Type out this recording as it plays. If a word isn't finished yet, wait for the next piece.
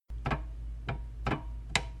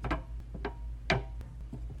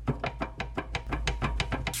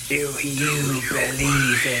Do you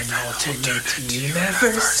believe in alternate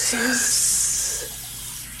universes?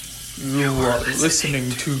 You are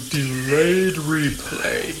listening to Delayed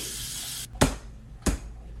Replay.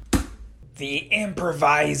 The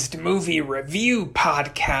improvised movie review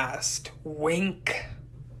podcast. Wink.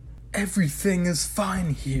 Everything is fine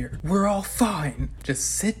here. We're all fine.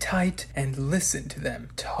 Just sit tight and listen to them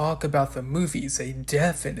talk about the movies they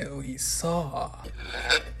definitely saw.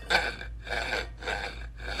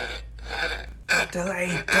 Don't delay.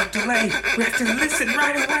 We have to listen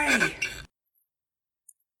right away.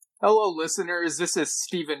 Hello, listeners. This is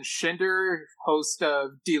Steven Schinder, host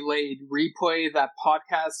of Delayed Replay, that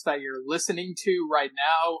podcast that you're listening to right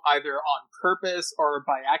now, either on purpose or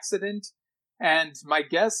by accident. And my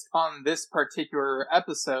guest on this particular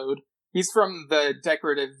episode, he's from the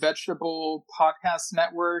Decorative Vegetable Podcast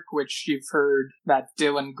Network, which you've heard that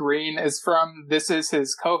Dylan Green is from. This is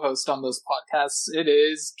his co-host on those podcasts. It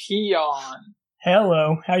is Keon.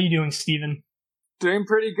 Hello, how you doing, Steven? Doing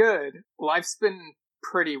pretty good. Life's been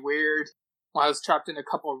pretty weird. I was trapped in a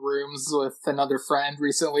couple rooms with another friend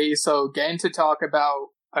recently, so getting to talk about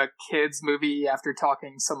a kid's movie after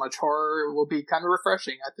talking so much horror will be kind of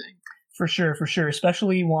refreshing, I think. For sure.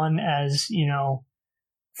 Especially one as,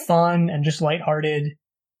 fun and just lighthearted,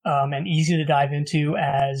 and easy to dive into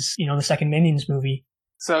as, the second Minions movie.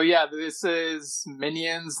 So yeah, this is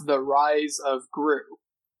Minions: The Rise of Gru.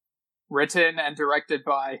 Written and directed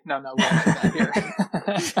by... No, we'll do that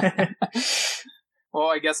here. Well,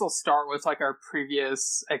 I guess I'll start with our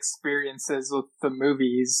previous experiences with the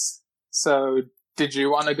movies. So, did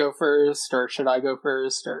you want to go first, or should I go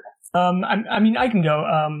first? Or I can go.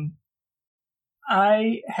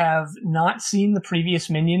 I have not seen the previous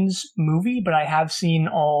Minions movie, but I have seen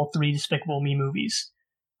all three Despicable Me movies.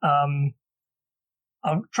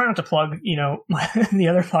 I'll try not to plug, the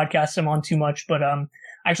other podcasts I'm on too much, but I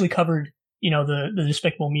actually covered, the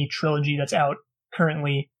Despicable Me trilogy that's out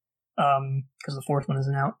currently, because the fourth one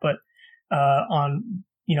isn't out, but on,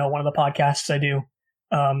 one of the podcasts I do.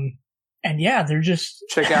 And yeah, they're just...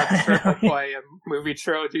 Check out the Triple Play, a movie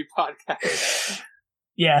trilogy podcast.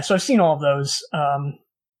 Yeah, so I've seen all of those.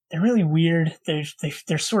 They're really weird.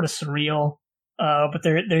 They're sort of surreal, but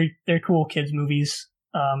they're cool kids movies.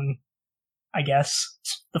 I guess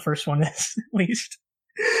the first one is, at least.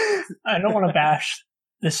 I don't want to bash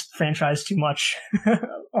this franchise too much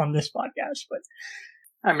on this podcast, but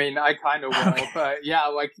I mean, I kind of will. Okay. But yeah,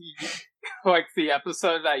 like the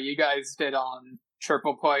episode that you guys did on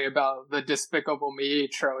Triple Play about the Despicable Me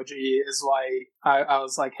trilogy is why I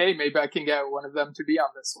was like, hey, maybe I can get one of them to be on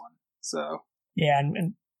this one. So yeah,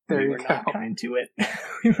 and there we you were go. not kind to it.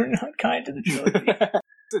 We were not kind to the trilogy.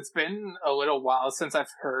 It's been a little while since I've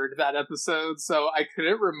heard that episode, so I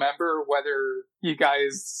couldn't remember whether you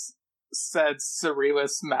guys said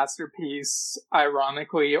Surrealist Masterpiece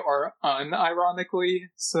ironically or unironically.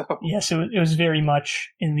 So Yes, it was very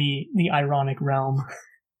much in the ironic realm.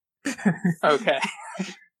 okay.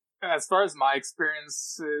 As far as my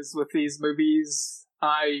experiences with these movies,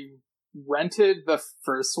 I rented the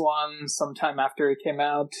first one sometime after it came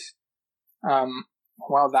out.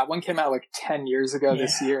 Wow, that one came out 10 years ago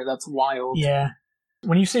this year. That's wild. Yeah.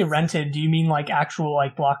 When you say rented, do you mean actual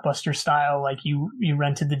Blockbuster style, you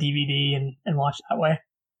rented the DVD and watched that way?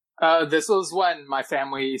 This was when my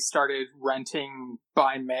family started renting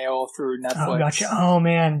by mail through Netflix. Oh, gotcha. Oh,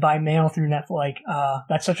 man, by mail through Netflix.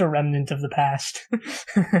 That's such a remnant of the past.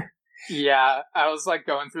 Yeah, I was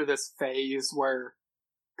going through this phase where,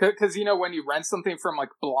 because when you rent something from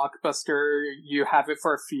Blockbuster, you have it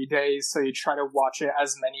for a few days, so you try to watch it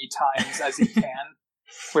as many times as you can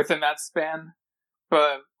within that span.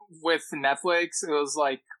 But with Netflix, it was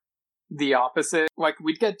the opposite.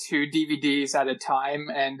 We'd get 2 DVDs at a time,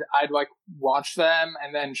 and I'd watch them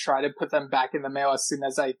and then try to put them back in the mail as soon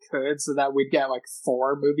as I could, so that we'd get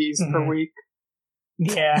 4 movies per week.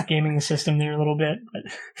 Yeah, gaming the system there a little bit,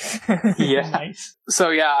 but yeah. Nice. So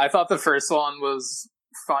yeah, I thought the first one was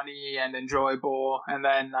funny and enjoyable, and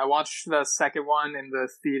then I watched the second one in the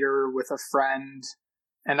theater with a friend,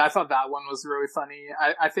 and I thought that one was really funny.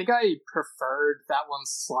 I think I preferred that one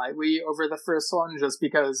slightly over the first one, just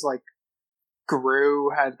because Gru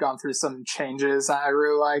had gone through some changes I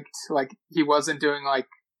really liked. He wasn't doing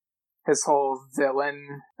his whole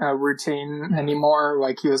villain routine anymore.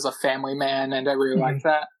 He was a family man, and I really liked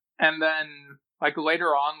that. And then later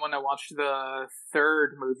on, when I watched the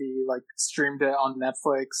third movie, streamed it on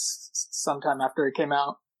Netflix sometime after it came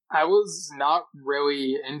out, I was not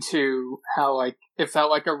really into how it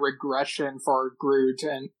felt like a regression for Groot.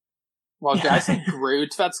 And did I say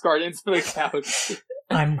Groot? That's Guardians of the Galaxy.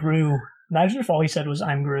 I'm Gru. Imagine if all he said was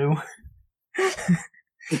 "I'm Gru."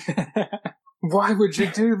 Why would you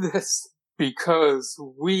do this? Because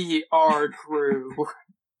we are Gru.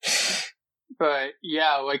 But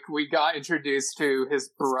yeah, like we got introduced to his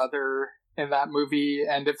brother in that movie,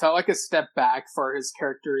 and it felt like a step back for his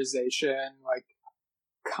characterization, like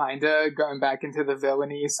kinda going back into the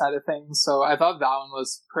villainy side of things. So I thought that one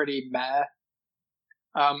was pretty meh.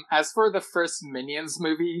 As for the first Minions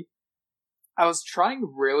movie, I was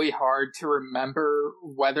trying really hard to remember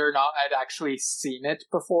whether or not I'd actually seen it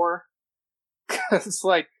before. Cause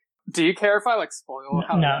like, do you care if I like spoil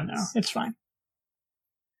how it ends? No, it's fine.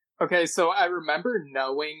 Okay, so I remember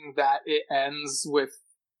knowing that it ends with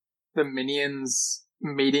the Minions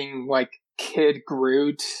meeting like Kid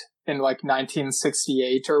Groot in like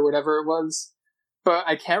 1968 or whatever it was. But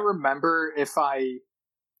I can't remember if I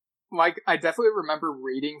definitely remember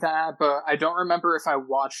reading that, but I don't remember if I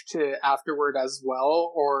watched it afterward as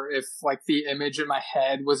well, or if like the image in my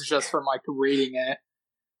head was just from like reading it.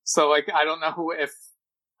 So like, I don't know if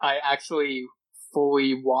I actually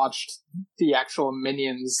fully watched the actual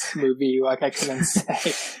Minions movie, like I couldn't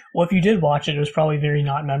say. Well, if you did watch it, it was probably very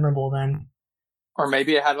not memorable then. Or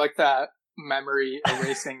maybe it had like that memory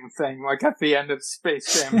erasing thing, like at the end of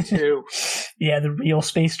Space Jam 2. Yeah, the real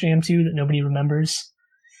Space Jam 2 that nobody remembers.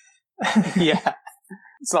 Yeah.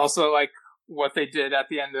 It's also like what they did at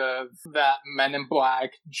the end of that Men in Black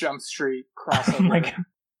Jump Street crossover. Oh my God.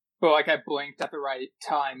 But like I blinked at the right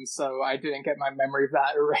time, so I didn't get my memory of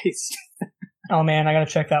that erased. Oh man, I gotta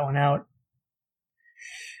check that one out.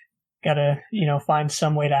 Gotta, find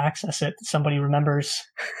some way to access it that somebody remembers.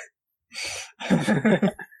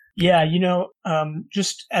 Yeah,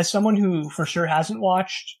 just as someone who for sure hasn't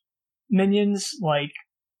watched Minions, like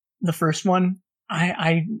the first one,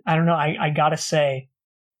 I don't know, I gotta say,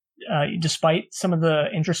 despite some of the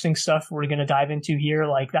interesting stuff we're gonna dive into here,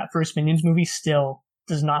 like that first Minions movie still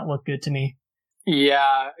does not look good to me.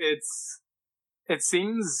 Yeah, it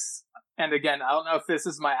seems, and again, I don't know if this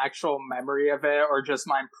is my actual memory of it or just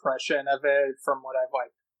my impression of it from what I've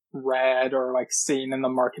like read or like seen in the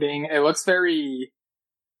marketing. It looks very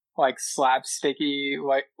like slapsticky.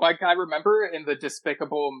 Like I remember in the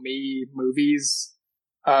Despicable Me movies,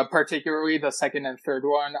 particularly the second and third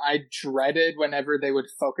one, I dreaded whenever they would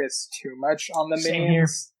focus too much on the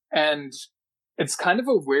Minions. And it's kind of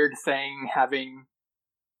a weird thing having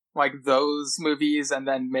like those movies and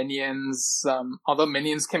then Minions, although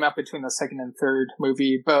Minions came out between the second and third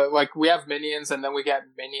movie, but like we have Minions and then we get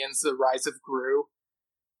Minions: The Rise of Gru.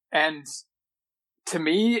 And to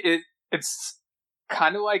me, it's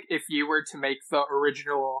kind of like if you were to make the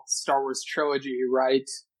original Star Wars trilogy, right?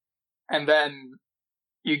 And then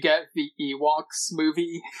you get the Ewoks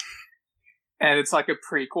movie and it's like a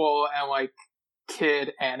prequel and like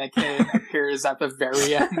Kid Anakin appears at the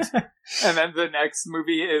very end. And then the next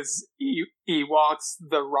movie is Ewoks: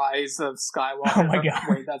 The Rise of Skywalker. Oh my God.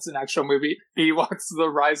 Wait, that's an actual movie. Ewoks: The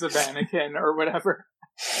Rise of Anakin or whatever.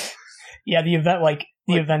 Yeah, the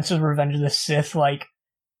events of Revenge of the Sith, like,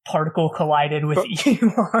 particle collided with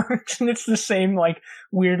Ewoks, and it's the same, like,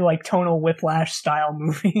 weird, like, tonal whiplash style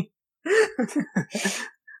movie.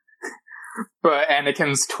 But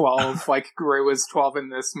Anakin's 12, like, Gru is 12 in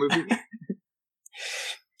this movie.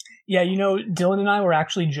 Yeah, Dylan and I were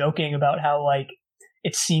actually joking about how, like,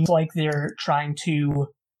 it seems like they're trying to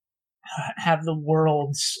have the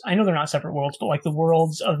worlds, I know they're not separate worlds, but like the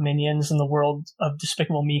worlds of Minions and the world of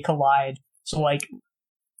Despicable Me collide. So like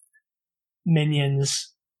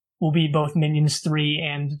Minions will be both Minions 3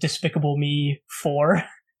 and Despicable Me 4.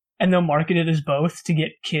 And they'll market it as both to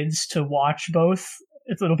get kids to watch both.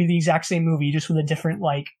 It'll be the exact same movie, just with a different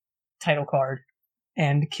like title card.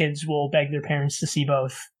 And kids will beg their parents to see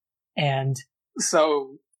both. And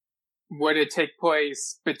so would it take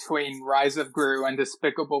place between Rise of Gru and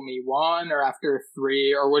Despicable Me 1 or after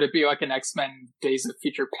 3, or would it be like an X-Men Days of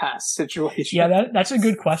Future Past situation? Yeah, that's a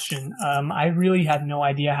good question. I really have no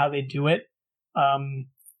idea how they do it.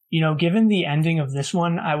 Given the ending of this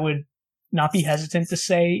one, I would not be hesitant to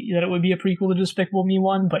say that it would be a prequel to Despicable Me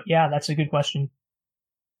 1, but yeah, that's a good question.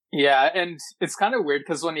 Yeah, and it's kind of weird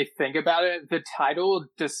because when you think about it, the title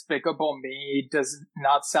Despicable Me does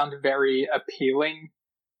not sound very appealing.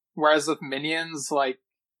 Whereas with Minions, like,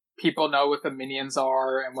 people know what the Minions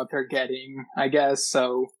are and what they're getting, I guess.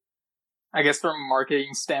 So, I guess from a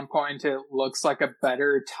marketing standpoint, it looks like a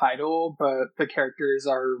better title, but the characters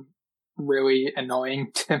are really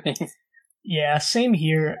annoying to me. Yeah, same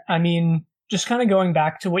here. I mean, just kind of going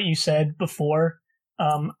back to what you said before,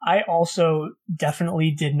 I also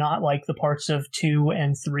definitely did not like the parts of 2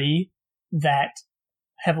 and 3 that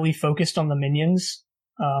heavily focused on the Minions.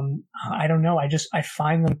 I don't know. I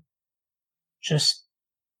find them just,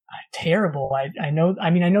 terrible. I know. I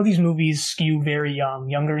mean, I know these movies skew very young,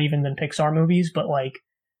 younger even than Pixar movies, but like,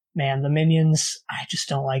 man, the Minions, I just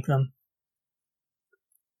don't like them.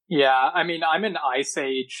 Yeah, I mean, I'm an Ice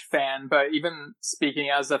Age fan, but even speaking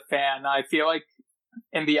as a fan, I feel like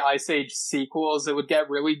in the Ice Age sequels, it would get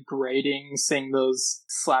really grating seeing those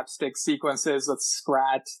slapstick sequences with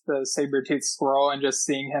Scrat, the saber-toothed squirrel, and just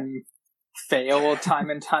seeing him fail time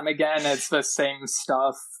and time again. It's the same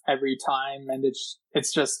stuff every time, and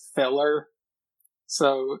it's just filler.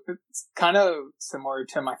 So it's kind of similar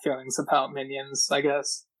to my feelings about Minions, I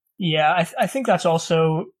guess. Yeah, I think that's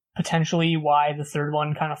also potentially why the third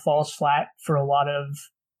one kind of falls flat for a lot of,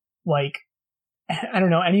 like, I don't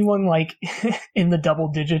know, anyone like in the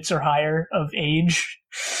double digits or higher of age.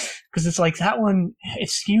 Because it's like that one, it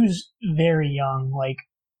skews very young, like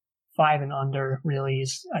 5 and under really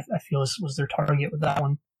is, I feel was their target with that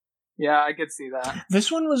one. Yeah, I could see that.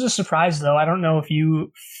 This one was a surprise though. I don't know if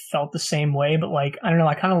you felt the same way, but like, I don't know,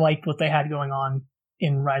 I kind of liked what they had going on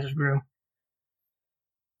in Rise of Gru.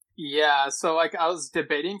 Yeah, so like I was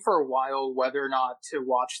debating for a while whether or not to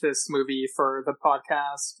watch this movie for the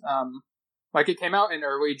podcast. Like it came out in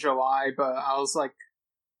early July, but I was like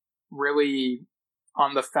really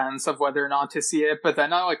on the fence of whether or not to see it. But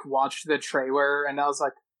then I like watched the trailer and I was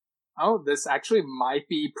like, oh, this actually might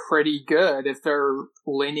be pretty good if they're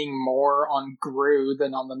leaning more on Gru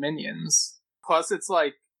than on the Minions. Plus it's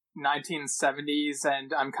like 1970s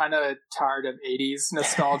and I'm kind of tired of 80s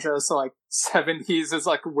nostalgia, so like 70s is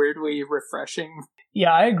like weirdly refreshing.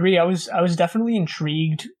 Yeah, I agree. I was definitely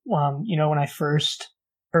intrigued. You know, when I first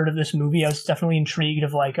heard of this movie, I was definitely intrigued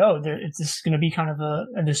of like, oh, this is going to be kind of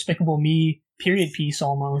a Despicable Me period piece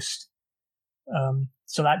almost.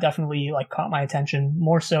 So that definitely like caught my attention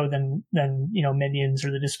more so than you know, Minions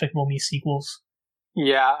or the Despicable Me sequels.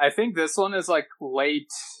 Yeah, I think this one is like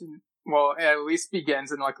late. Well, it at least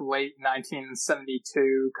begins in like late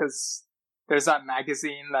 1972 because there's that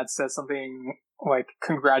magazine that says something like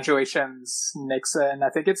 "Congratulations, Nixon." I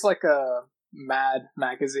think it's like a Mad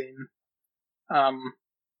magazine.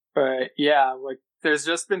 But yeah, like there's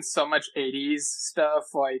just been so much 80s stuff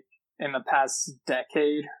like in the past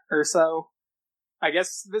decade or so. I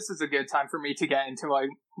guess this is a good time for me to get into like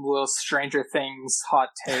a little Stranger Things hot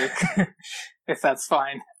take, if that's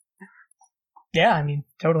fine. Yeah, I mean,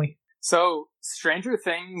 totally. So, Stranger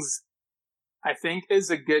Things, I think, is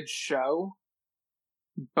a good show,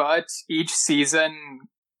 but each season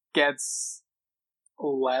gets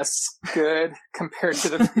less good compared to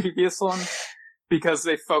the previous one because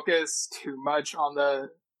they focus too much on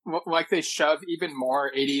like they shove even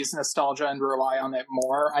more 80s nostalgia and rely on it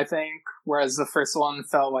more, I think, whereas the first one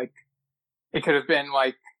felt like it could have been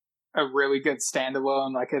like a really good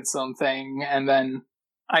standalone, like its own thing, and then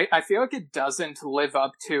I feel like it doesn't live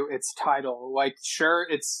up to its title. Like, sure,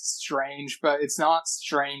 it's strange, but it's not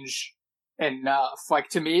strange enough. Like,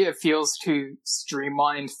 to me, it feels too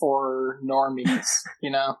streamlined for normies,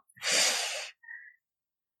 you know?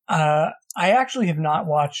 I actually have not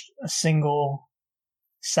watched a single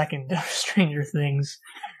second of Stranger Things,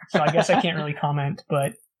 so I guess I can't really comment,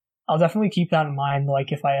 but I'll definitely keep that in mind,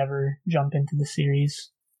 like, if I ever jump into the series.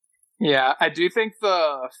 Yeah, I do think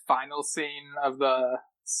the final scene of the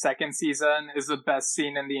second season is the best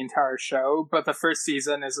scene in the entire show, but the first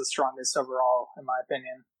season is the strongest overall, in my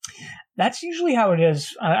opinion. That's usually how it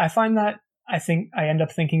is. I find that, I end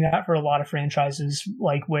up thinking that for a lot of franchises,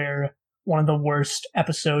 like where one of the worst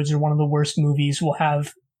episodes or one of the worst movies will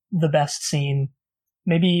have the best scene.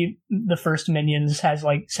 Maybe the first Minions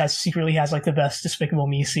secretly has like the best Despicable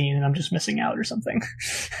Me scene and I'm just missing out or something.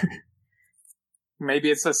 Maybe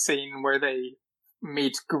it's a scene where they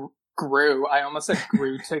meet Gru. I almost said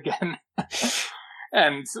Groot again.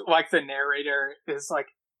 And like the narrator is like,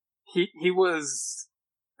 he was,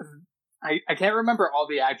 I can't remember all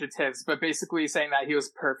the adjectives, but basically saying that he was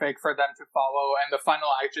perfect for them to follow. And the final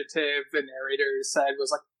adjective the narrator said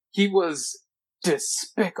was like, he was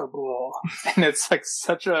despicable. And it's like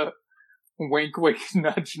such a wink, wink,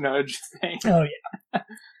 nudge, nudge thing. Oh yeah.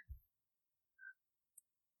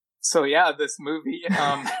 So yeah, this movie,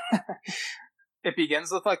 it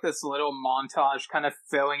begins with like this little montage kind of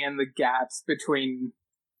filling in the gaps between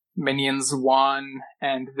Minions 1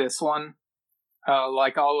 and this one.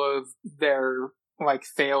 Like all of their like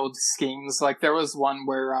failed schemes. Like there was one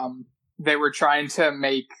where they were trying to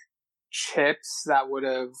make chips that would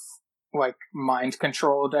have like mind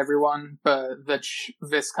controlled everyone, but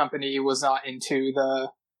this company was not into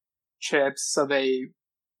the chips, so they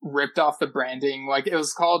ripped off the branding. Like it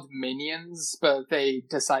was called Minions, but they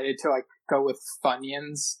decided to like go with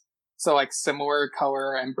Funyuns. So like similar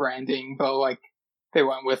color and branding, but like they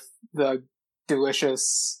went with the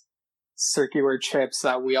delicious circular chips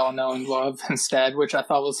that we all know and love instead, which I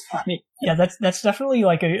thought was funny. Yeah, that's definitely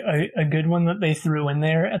like a good one that they threw in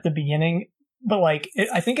there at the beginning. But like,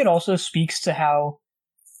 I think it also speaks to how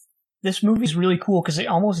this movie is really cool because it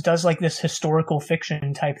almost does like this historical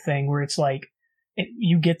fiction type thing where it's like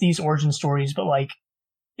you get these origin stories, but like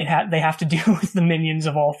they have to do with the Minions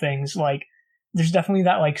of all things. Like, there's definitely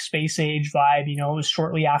that like space age vibe. You know, it was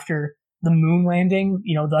shortly after the moon landing.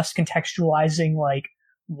 You know, thus contextualizing like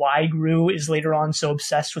why Gru is later on so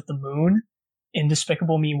obsessed with the moon in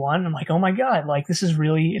Despicable Me 1. I'm like, oh my god, like this is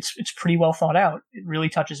really it's pretty well thought out. It really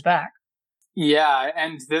touches back. Yeah,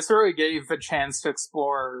 and this really gave a chance to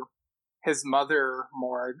explore his mother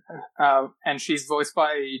more, and she's voiced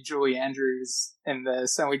by Julie Andrews in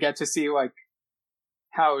this, and we get to see like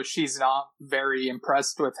how she's not very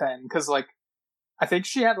impressed with him because like I think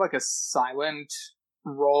she had like a silent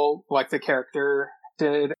role like the character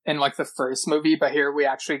did in like the first movie, but here we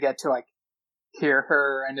actually get to like hear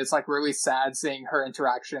her, and it's like really sad seeing her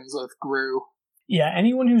interactions with Gru. Yeah,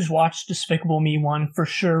 anyone who's watched Despicable Me 1 for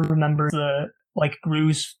sure remembers the like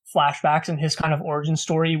Gru's flashbacks and his kind of origin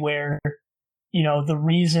story where, you know, the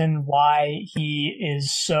reason why he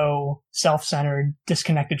is so self-centered,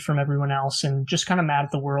 disconnected from everyone else, and just kind of mad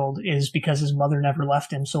at the world is because his mother never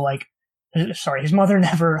left him. So like, his mother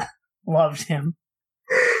never loved him.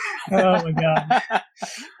 Oh my god.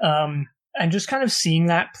 And just kind of seeing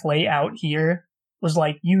that play out here was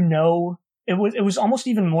like, you know, it was almost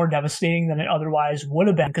even more devastating than it otherwise would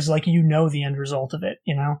have been because like, you know, the end result of it,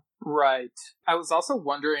 you know? Right. I was also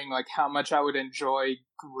wondering like how much I would enjoy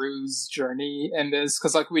Gru's journey in this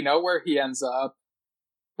because like we know where he ends up,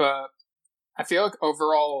 but I feel like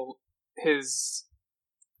overall his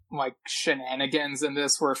like shenanigans in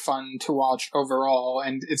this were fun to watch overall,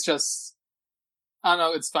 and it's just, I don't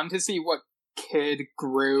know, it's fun to see what kid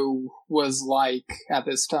Gru was like at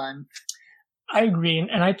this time. I agree,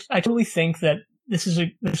 and I totally think that this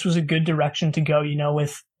was a good direction to go, you know,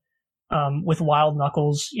 with Wild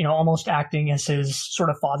Knuckles, you know, almost acting as his sort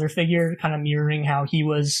of father figure, kind of mirroring how he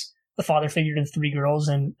was the father figure to the three girls,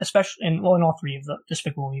 and especially in all three of the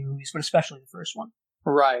Despicable Me movies, but especially the first one.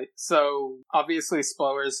 Right. So obviously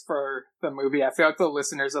spoilers for the movie. I feel like the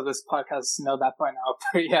listeners of this podcast know that by now.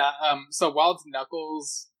 But yeah, so Wild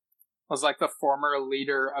Knuckles was like the former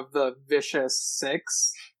leader of the Vicious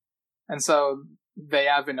Six. And so they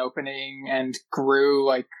have an opening, and Gru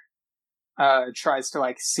like tries to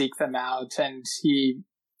like seek them out, and he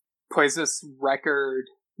plays this record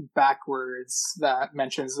backwards that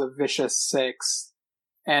mentions the Vicious Six.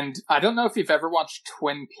 And I don't know if you've ever watched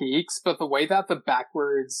Twin Peaks, but the way that the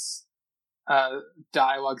backwards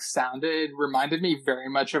dialogue sounded reminded me very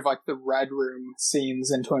much of like the Red Room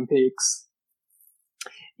scenes in Twin Peaks.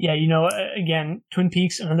 Yeah, you know, again, Twin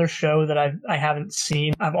Peaks, another show that I haven't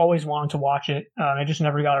seen. I've always wanted to watch it. I just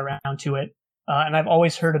never got around to it. And I've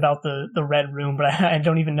always heard about the Red Room, but I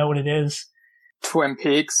don't even know what it is. Twin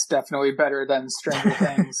Peaks, definitely better than Stranger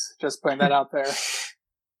Things. Just putting that out there.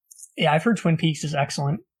 Yeah, I've heard Twin Peaks is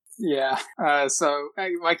excellent. Yeah. So,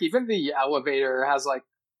 like, even the elevator has, like,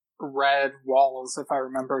 red walls, if I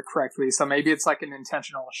remember correctly. So maybe it's, like, an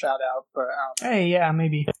intentional shout-out, but Hey, yeah,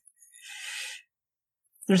 maybe.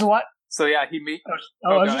 There's a lot. So yeah, he meet.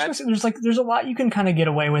 I was just gonna say, there's a lot you can kind of get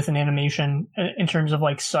away with in animation in terms of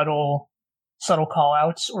like subtle call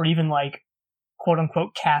outs, or even like quote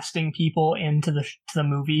unquote casting people into the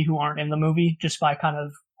movie who aren't in the movie, just by kind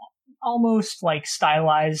of almost like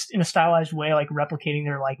in a stylized way, like replicating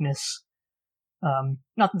their likeness.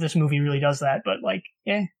 Not that this movie really does that, but like,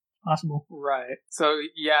 yeah, possible. Right. So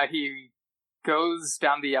yeah, he goes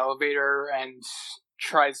down the elevator and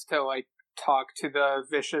tries to like talk to the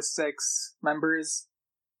Vicious Six members.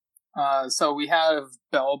 So we have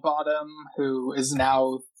Bell Bottom, who is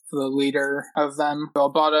now the leader of them. Bell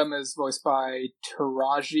Bottom is voiced by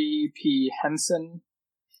Taraji P. Henson.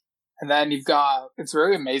 And then you've got, it's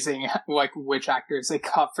really amazing like which actors they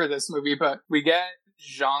got for this movie, but we get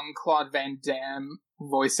Jean-Claude Van Damme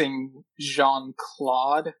voicing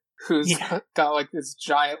Jean-Claude, who's got like this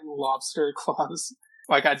giant lobster claws.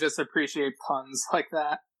 Like, I just appreciate puns like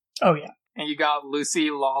that. Oh yeah. And you got Lucy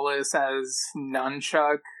Lawless as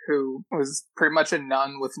Nunchuck, who was pretty much a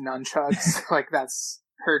nun with nunchucks. Like, that's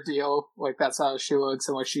her deal. Like, that's how she looks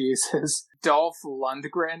and what she uses. Dolph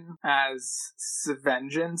Lundgren as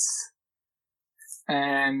Vengeance.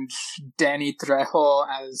 And Danny Trejo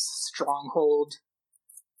as Stronghold.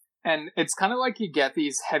 And it's kind of like you get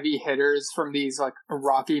these heavy hitters from these, like,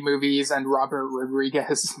 Rocky movies and Robert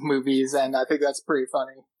Rodriguez movies, and I think that's pretty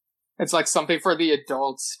funny. It's like something for the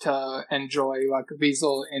adults to enjoy, like these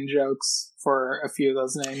little in-jokes for a few of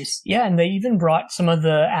those names. Yeah, and they even brought some of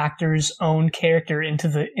the actors' own character into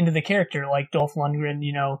the character, like Dolph Lundgren.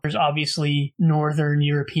 You know, there's obviously Northern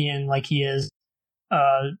European, like he is.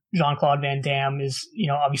 Jean-Claude Van Damme is, you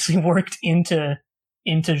know, obviously worked into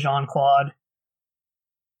Jean-Claude.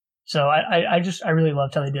 So I really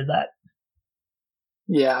loved how they did that.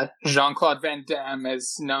 Yeah, Jean-Claude Van Damme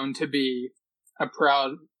is known to be a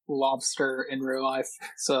proud lobster in real life,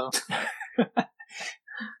 so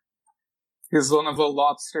he's one of the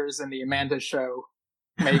lobsters in the Amanda Show,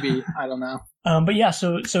 maybe. I don't know. But yeah,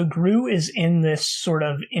 so Gru is in this sort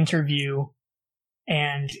of interview,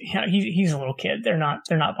 and you know, he's a little kid. They're not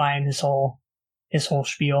buying his whole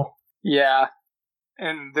spiel. Yeah,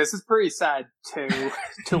 and this is pretty sad too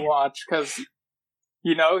to watch, because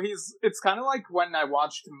you know, it's kind of like when I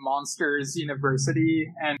watched Monsters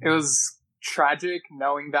University, and it was tragic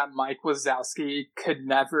knowing that Mike Wazowski could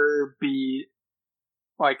never be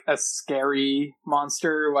like a scary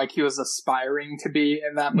monster like he was aspiring to be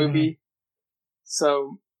in that movie. Mm-hmm.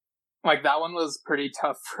 So like that one was pretty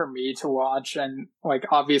tough for me to watch, and like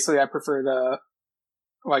obviously I prefer the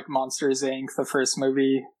like Monsters Inc., the first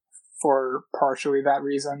movie, for partially that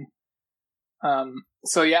reason.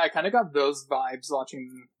 So yeah, I kind of got those vibes watching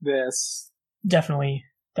this. Definitely.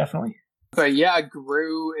 But yeah,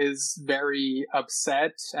 Gru is very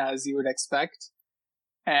upset, as you would expect,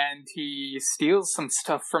 and he steals some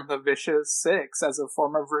stuff from the Vicious Six as a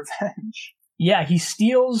form of revenge. Yeah, he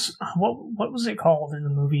steals, what was it called in the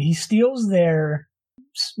movie? He steals their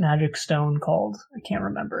magic stone called, I can't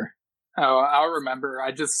remember. Oh, I'll remember.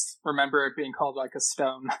 I just remember it being called like a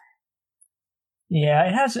stone. Yeah,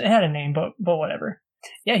 it had a name, but whatever.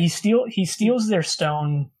 Yeah, he steals their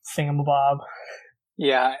stone thingamabob.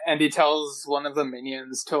 Yeah, and he tells one of the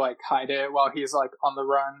minions to like hide it while he's like on the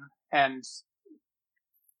run, and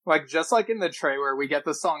like just like in the trailer, we get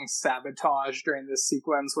the song Sabotage during this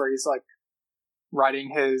sequence where he's like riding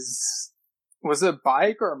his, was it a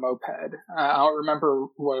bike or a moped? I don't remember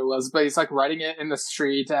what it was, but he's like riding it in the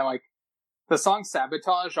street, and like the song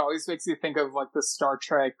Sabotage always makes you think of like the Star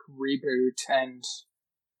Trek reboot, and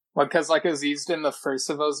because like it was used in the first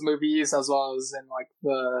of those movies as well as in like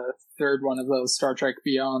the third one of those, Star Trek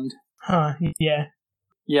Beyond. Huh, yeah.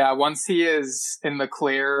 Yeah, once he is in the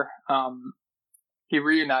clear, he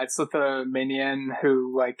reunites with the minion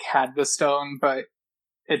who like had the stone, but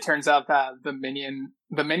it turns out that the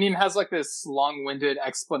minion has like this long-winded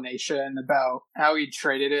explanation about how he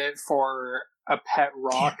traded it for a pet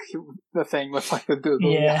rock, the thing with like the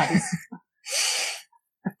googly eyes.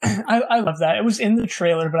 I love that. It was in the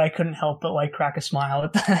trailer, but I couldn't help but like crack a smile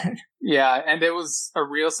at that. Yeah, and it was a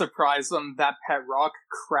real surprise when that pet rock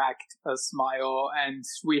cracked a smile, and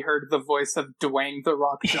we heard the voice of Dwayne "The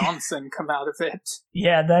Rock" Johnson come out of it.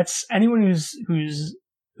 Yeah, that's anyone who's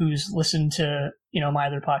listened to, you know, my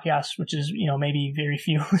other podcast, which is, you know, maybe very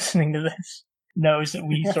few listening to this, knows that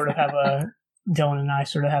we sort of have Dylan and I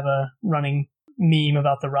sort of have a running meme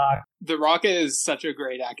about The Rock. The Rock is such a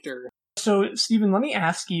great actor. So, Steven, let me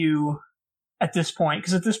ask you at this point,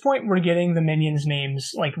 because at this point we're getting the minions'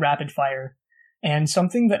 names like rapid fire, and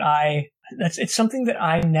something that it's something that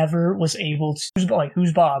I never was able to,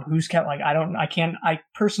 who's Bob, who's Cat, I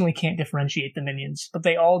personally can't differentiate the minions, but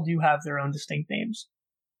they all do have their own distinct names.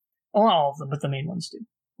 Well, not all of them, but the main ones do.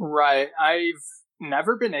 Right. I've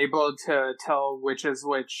never been able to tell which is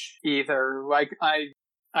which either. Like,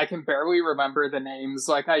 I can barely remember the names.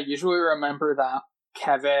 Like, I usually remember that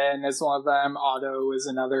Kevin is one of them, Otto is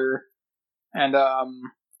another, and,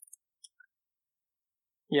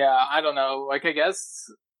 yeah, I don't know. Like, I guess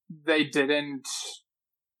they didn't,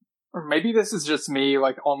 or maybe this is just me,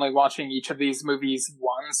 like, only watching each of these movies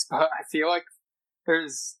once, but I feel like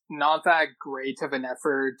there's not that great of an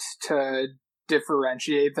effort to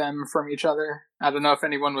differentiate them from each other. I don't know if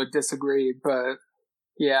anyone would disagree, but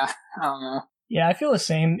yeah, I don't know. Yeah, I feel the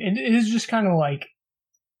same. It is just kind of like,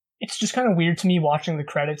 it's just kind of weird to me watching the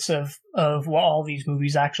credits of all these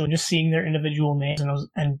movies, actually, just seeing their individual names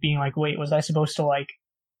and being like, wait, was I supposed to like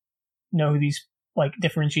know these, like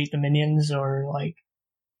differentiate the minions, or like,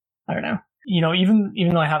 I don't know. You know, even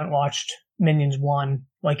though I haven't watched Minions 1,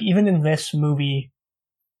 like even in this movie,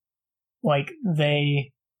 like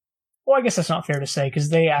well, I guess that's not fair to say, because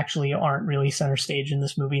they actually aren't really center stage in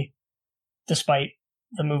this movie, despite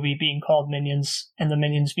the movie being called Minions, and the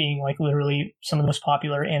Minions being like literally some of the most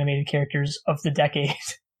popular animated characters of the decade.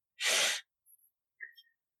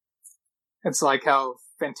 It's like how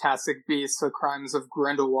Fantastic Beasts: The Crimes of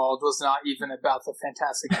Grindelwald was not even about the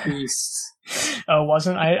Fantastic Beasts. Oh,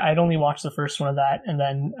 wasn't? I'd only watched the first one of that, and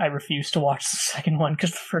then I refused to watch the second one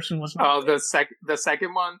because the first one was not. Oh, the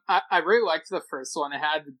second one, I really liked the first one. It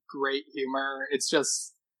had great humor. It's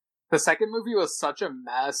just the second movie was such a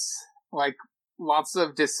mess. Like, lots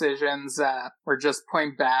of decisions that were just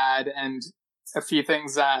plain bad, and a few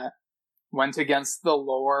things that went against the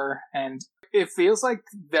lore, and it feels like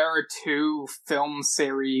there are two film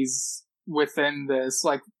series within this.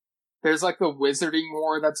 Like, there's like the Wizarding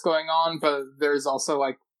War that's going on, but there's also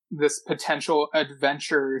like this potential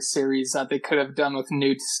adventure series that they could have done with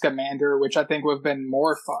Newt Scamander, which I think would have been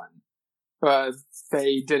more fun. But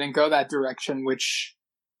they didn't go that direction, which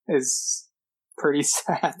is pretty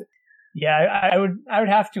sad. Yeah, I would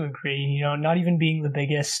have to agree. You know, not even being the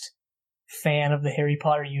biggest fan of the Harry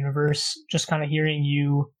Potter universe, just kind of hearing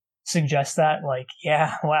you suggest that, like,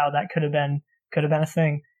 yeah, wow, that could have been a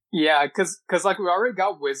thing. Yeah, because like we already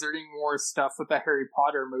got Wizarding War stuff with the Harry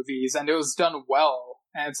Potter movies, and it was done well,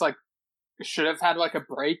 and it's like it should have had like a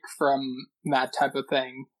break from that type of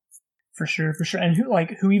thing. For sure. And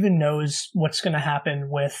who even knows what's going to happen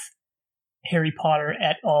with Harry Potter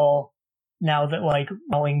at all now that like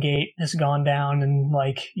Rowling Gate has gone down, and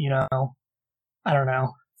like, you know, I don't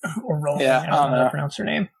know, or Rowling, I don't know how to pronounce her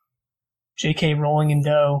name, J.K. Rowling and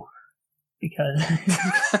Doe, because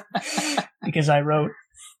I wrote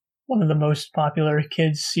one of the most popular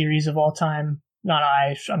kids series of all time. Not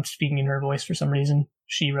I'm speaking in her voice for some reason.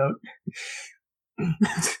 She wrote.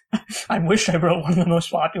 I wish I wrote one of the most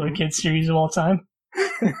popular kids series of all time.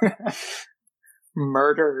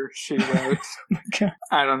 Murder, she wrote.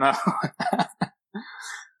 I don't know.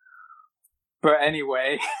 But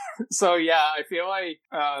anyway, so yeah, I feel like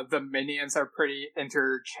the minions are pretty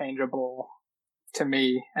interchangeable to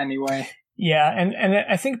me anyway. Yeah, and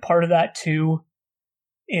I think part of that too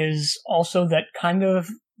is also that kind of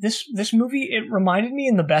this movie, it reminded me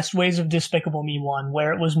in the best ways of Despicable Me 1,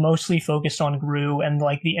 where it was mostly focused on Gru and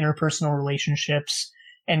like the interpersonal relationships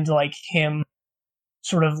and like him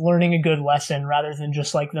sort of learning a good lesson rather than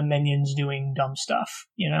just like the minions doing dumb stuff,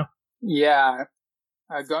 you know? Yeah.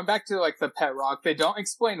 Going back to like the pet rock, they don't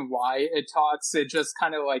explain why it talks. It just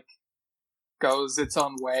kind of like goes its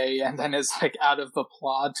own way and then is like out of the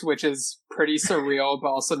plot, which is pretty surreal, but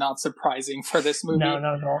also not surprising for this movie. No,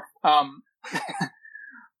 not at all.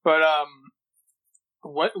 But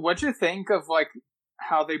what'd you think of like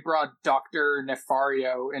how they brought Dr.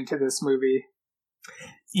 Nefario into this movie?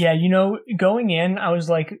 Yeah, you know, going in, I was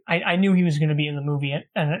like, I knew he was going to be in the movie,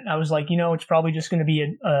 and I was like, you know, it's probably just going to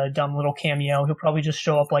be a dumb little cameo. He'll probably just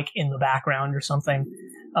show up like in the background or something.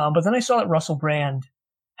 But then I saw that Russell Brand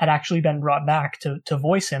had actually been brought back to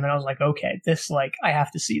voice him, and I was like, okay, this, like, I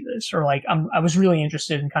have to see this, or like, I was really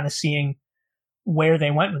interested in kind of seeing where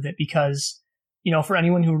they went with it, because, you know, for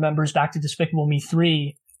anyone who remembers back to Despicable Me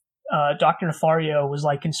 3, Dr. Nefario was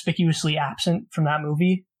like conspicuously absent from that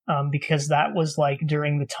movie, because that was like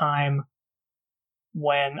during the time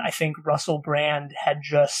when I think Russell Brand had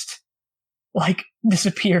just like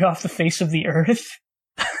disappeared off the face of the earth.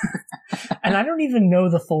 And I don't even know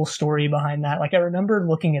the full story behind that. Like, I remember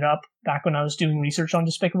looking it up back when I was doing research on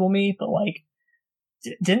Despicable Me, but like,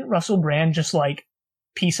 didn't Russell Brand just like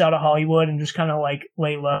peace out of Hollywood and just kind of like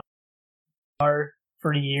lay low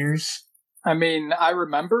for years? I mean, I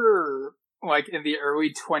remember like in the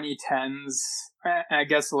early 2010s, I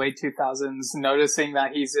guess late 2000s, noticing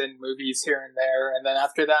that he's in movies here and there, and then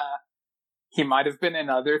after that, he might have been in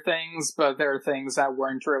other things, but there are things that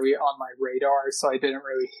weren't really on my radar, so I didn't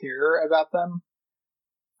really hear about them.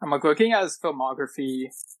 I'm like looking at his filmography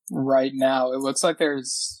right now. It looks like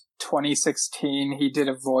there's 2016, he did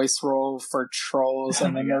a voice role for Trolls,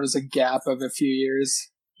 and then there was a gap of a few years.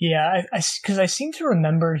 Yeah, because I seem to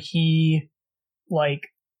remember he, like,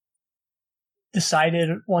 decided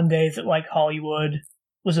one day that, like, Hollywood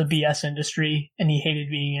was a BS industry, and he hated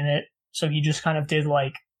being in it, so he just kind of did,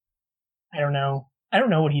 like, I don't know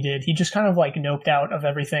what he did. He just kind of, like, noped out of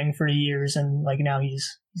everything for years, and, like, now he's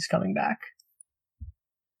coming back.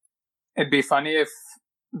 It'd be funny if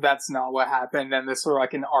that's not what happened, and this were,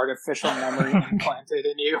 like, an artificial memory implanted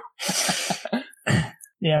in you.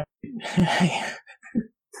 Yeah.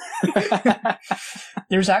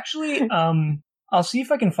 There's actually, I'll see if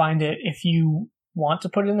I can find it if you want to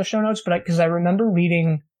put it in the show notes, but because I remember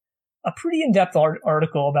reading a pretty in-depth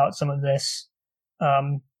article about some of this.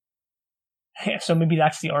 So maybe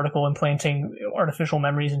that's the article, implanting artificial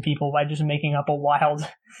memories in people by just making up a wild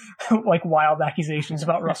accusations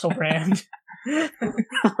about Russell Brand.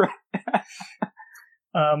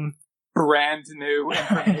 Brand new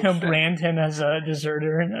information. Brand him as a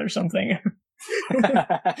deserter or something.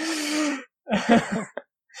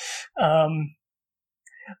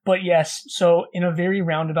 But yes, so in a very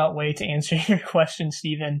roundabout way to answer your question,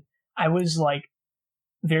 Stephen, I was like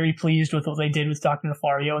very pleased with what they did with Dr.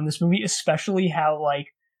 Nefario in this movie, especially how like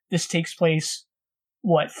this takes place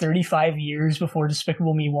 35 years before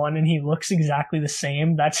Despicable Me 1, and he looks exactly the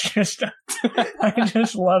same. That's just I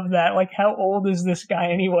just love that. Like, how old is this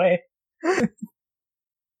guy anyway?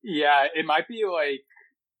 Yeah, it might be like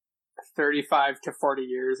 35 to 40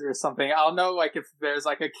 years or something. I don't know, like, if there's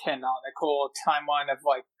like a canonical timeline of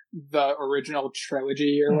like the original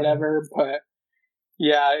trilogy or whatever, but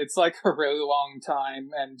yeah, it's like a really long time,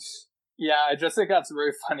 and yeah, I just think that's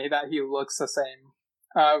really funny that he looks the same.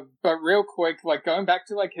 But real quick, like, going back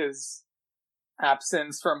to like his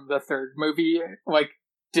absence from the third movie, like,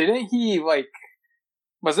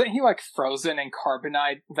 wasn't he like frozen in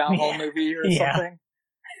carbonite that whole movie or something?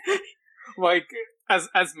 Like, as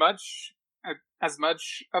much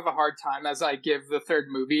of a hard time as I give the third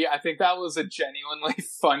movie, I think that was a genuinely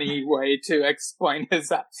funny way to explain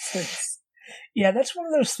his absence. Yeah, that's one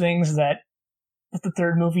of those things that the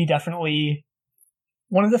third movie definitely,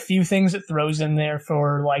 one of the few things it throws in there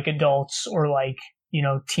for like adults or like, you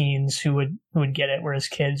know, teens who would get it, whereas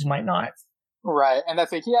kids might not. Right, and I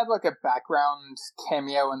think he had like a background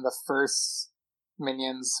cameo in the first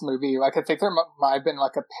Minions movie. Like, I think there might have been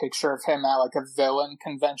like a picture of him at like a villain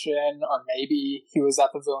convention, or maybe he was at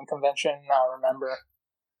the villain convention. I don't remember.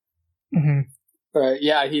 Mm-hmm. But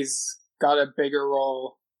yeah, he's got a bigger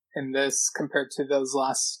role in this compared to those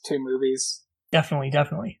last two movies.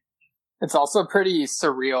 Definitely. It's also pretty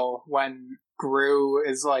surreal when Gru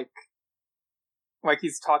is like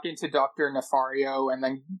he's talking to Dr. Nefario, and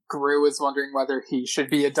then Gru is wondering whether he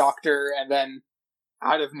should be a doctor, and then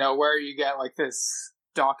out of nowhere you get like this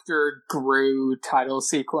Dr. Gru title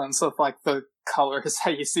sequence with like the colors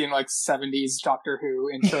that you see in like 70s Doctor Who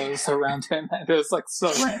intros around him, and it was like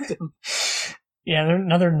so random. Yeah,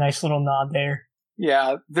 another nice little nod there.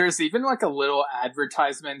 Yeah, there's even like a little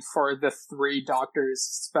advertisement for the Three Doctors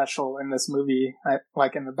special in this movie,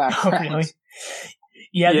 like in the background. Oh, really?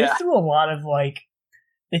 Yeah, they threw a lot of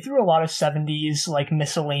 70s like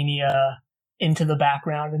miscellanea into the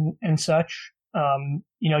background and such.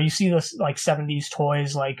 You know, you see this like 70s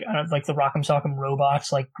toys like the Rock'em Sock'em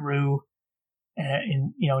robots like Gru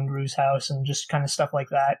in Gru's house, and just kind of stuff like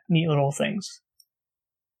that. Neat little things.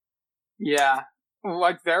 Yeah,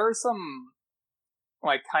 like there are some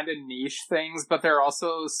like kind of niche things, but there are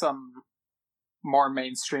also some more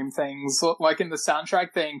mainstream things. Like in the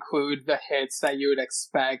soundtrack, they include the hits that you would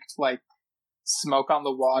expect, like Smoke on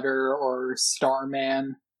the Water or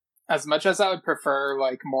Starman. As much as I would prefer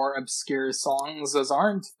like more obscure songs, those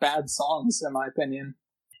aren't bad songs in my opinion.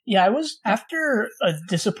 Yeah, I was, after a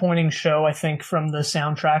disappointing show, I think, from the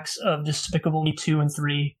soundtracks of Despicable Me 2 and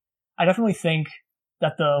 3, I definitely think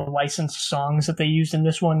that the licensed songs that they used in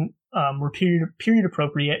this one were period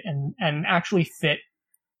appropriate and actually fit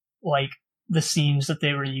like the scenes that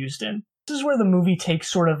they were used in. This is where the movie takes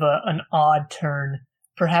sort of an odd turn,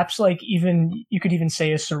 perhaps like even you could even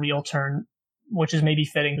say a surreal turn, which is maybe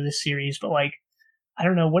fitting for this series. But like, I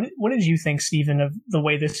don't know, what did you think, Stephen, of the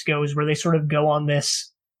way this goes, where they sort of go on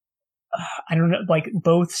this? I don't know, like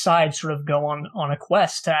both sides sort of go on a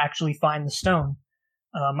quest to actually find the stone.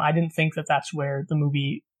 I didn't think that that's where the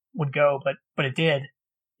movie would go, but it did,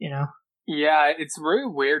 you know? Yeah, it's really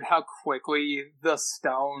weird how quickly the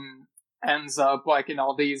stone ends up like in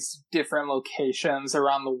all these different locations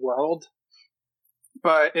around the world.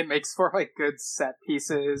 But it makes for like good set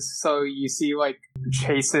pieces. So you see like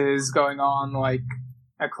chases going on like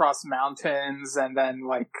across mountains, and then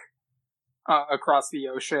like across the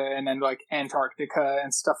ocean and like Antarctica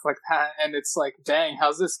and stuff like that. And it's like, dang,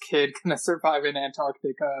 how's this kid gonna survive in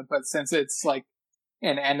Antarctica? But since it's like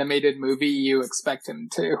an animated movie, you expect him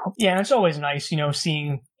to. Yeah, and it's always nice, you know,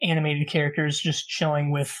 seeing animated characters just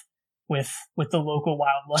chilling with the local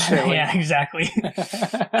wildlife. Chilling. Yeah, exactly.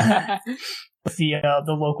 With the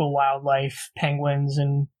local wildlife, penguins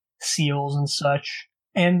and seals and such.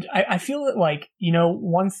 And I feel that, like, you know,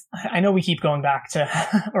 I know we keep going back to,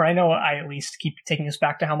 or I know I at least keep taking us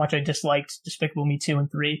back to how much I disliked Despicable Me 2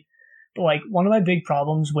 and 3. But, like, one of my big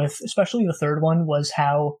problems with, especially the third one, was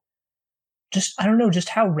how, just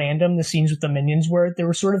how random the scenes with the Minions were. There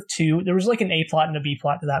were sort of there was like an A plot and a B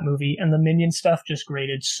plot to that movie, and the Minion stuff just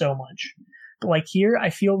grated so much. But, like, here, I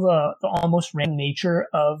feel the almost random nature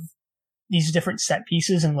of these different set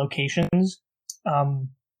pieces and locations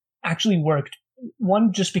actually worked.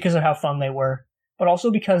 One, just because of how fun they were, but also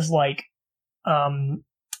because, like,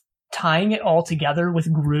 tying it all together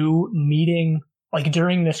with Gru meeting like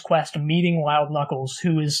during this quest, meeting Wild Knuckles,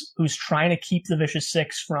 who's trying to keep the Vicious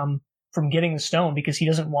Six from getting the stone because he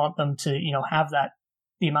doesn't want them to, have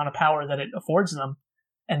the amount of power that it affords them,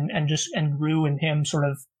 and Gru and him sort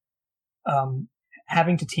of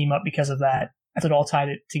having to team up because of that. As it all tied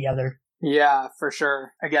it together. Yeah, for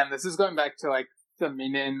sure. Again, this is going back to like the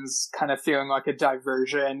Minions kind of feeling like a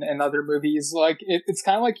diversion in other movies. Like it's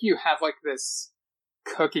kind of like you have like this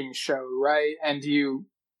cooking show, right? And you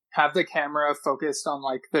have the camera focused on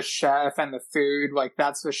like the chef and the food. Like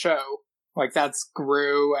that's the show. Like that's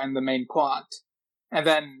Gru and the main plot. And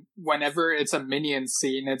then whenever it's a Minion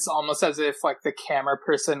scene, it's almost as if like the camera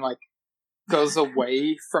person like goes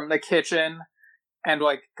away from the kitchen and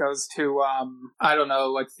like goes to I don't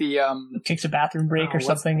know, like the takes a bathroom break or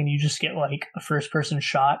something, and you just get like a first person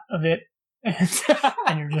shot of it,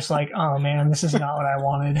 and you're just like, oh man, this is not what I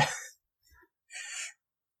wanted.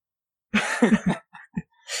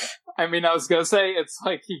 I mean, I was gonna say it's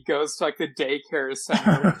like he goes to like the daycare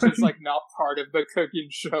center, which is like not part of the cooking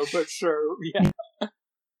show, but sure, yeah.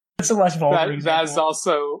 It's a less vulgar example. That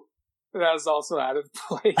is also out of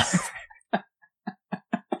place.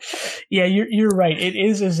 Yeah, you're right. It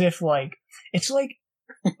is as if like it's like,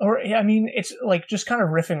 or I mean, it's like just kind of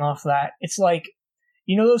riffing off that. It's like,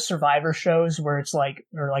 those Survivor shows where it's like,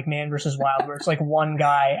 or like Man vs. Wild, where it's like one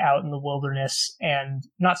guy out in the wilderness and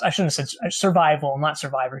I shouldn't have said survival, not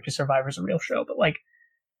Survivor, because Survivor's a real show, but like,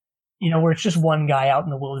 where it's just one guy out in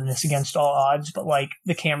the wilderness against all odds, but like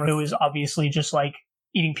the camera who is obviously just like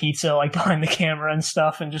eating pizza, like behind the camera and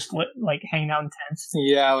stuff, and just like hanging out in tents.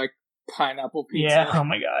 Yeah, like pineapple pizza. Yeah, oh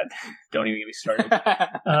my god. Don't even get me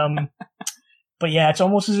started. But yeah, it's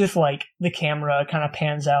almost as if like the camera kind of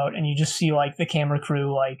pans out and you just see like the camera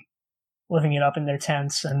crew like living it up in their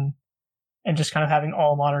tents and just kind of having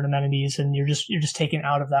all modern amenities, and you're just taken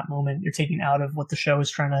out of that moment. You're taken out of what the show is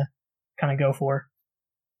trying to kind of go for.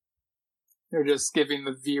 They're just giving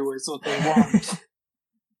the viewers what they want.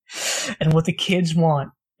 And what the kids want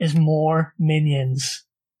is more Minions.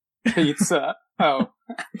 Pizza. Oh.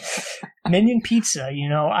 Minion pizza, I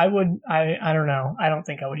don't know. I don't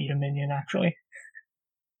think I would eat a Minion, actually.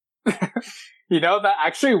 That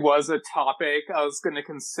actually was a topic I was going to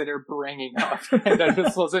consider bringing up, and I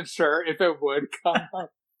just wasn't sure if it would come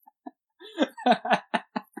up.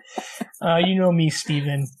 You know me,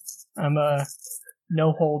 Steven. I'm a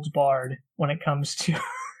no holds barred when it comes to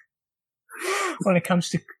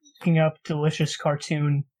cooking up delicious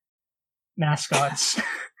cartoon mascots.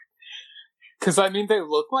 Because, I mean, they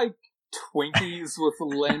look like Twinkies with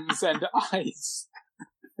limbs and eyes.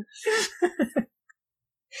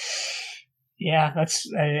 Yeah, that's,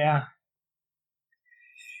 yeah.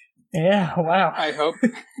 Yeah, wow. I hope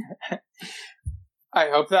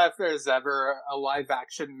that if there's ever a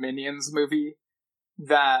live-action Minions movie,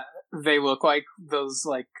 that they look like those,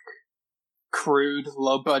 like, crude,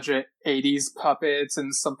 low-budget 80s puppets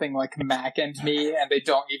and something like Mac and Me, and they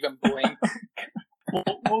don't even blink.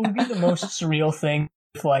 What would be the most surreal thing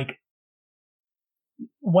if, like,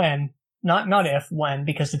 when, not if, when,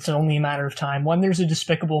 because it's only a matter of time, when there's a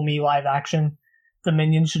Despicable Me live action, the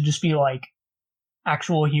Minions should just be, like,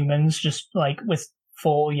 actual humans, just, like, with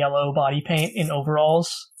full yellow body paint in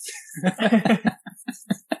overalls.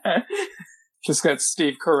 Just got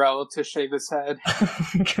Steve Carell to shave his head.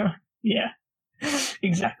 Yeah,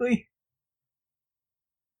 exactly.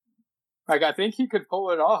 Like, I think he could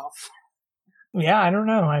pull it off. Yeah, I don't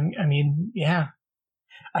know. I mean, yeah.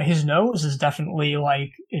 His nose is definitely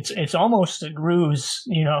like, it's almost a Gru's,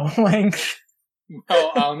 length.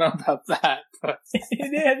 Oh, I don't know about that. But...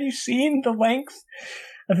 Have you seen the length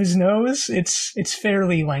of his nose? It's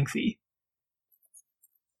fairly lengthy.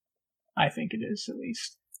 I think it is, at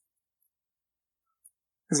least.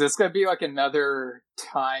 Is this going to be like another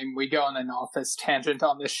time we go on an Office tangent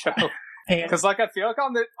on this show? Because, like, I feel like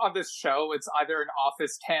on this show, it's either an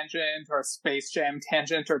Office tangent or a Space Jam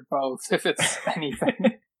tangent or both, if it's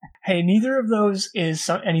anything. Hey, neither of those is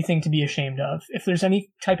anything to be ashamed of. If there's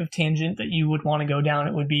any type of tangent that you would want to go down,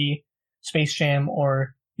 it would be Space Jam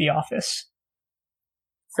or The Office.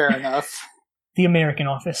 Fair enough. The American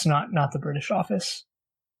Office, not the British Office.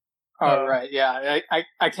 Oh, right, yeah.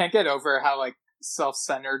 I can't get over how, like,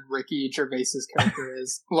 self-centered Ricky Gervais's character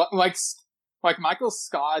is. Like, Michael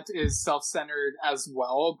Scott is self-centered as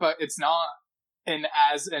well, but it's not in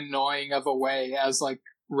as annoying of a way as, like,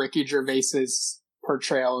 Ricky Gervais's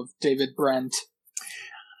portrayal of David Brent.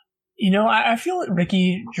 I feel like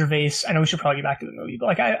Ricky Gervais, I know we should probably get back to the movie, but,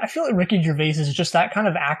 like, I feel like Ricky Gervais is just that kind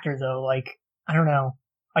of actor, though. Like, I don't know.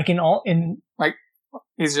 Like, like,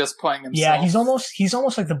 he's just playing himself. Yeah, he's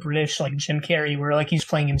almost like the British, like, Jim Carrey, where, like, he's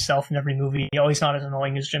playing himself in every movie. He's always not as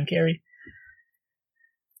annoying as Jim Carrey.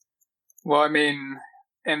 Well, I mean,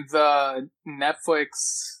 in the Netflix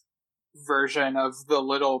version of The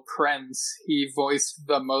Little Prince, he voiced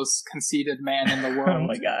the most conceited man in the world. Oh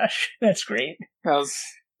my gosh, that's great. That was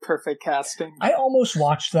perfect casting. I almost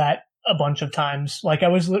watched that a bunch of times. Like I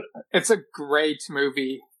was, It's a great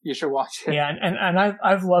movie. You should watch it. yeah, and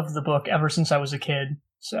I've loved the book ever since I was a kid.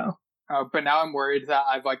 So, But now I'm worried that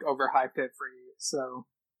I've like overhyped it for you. So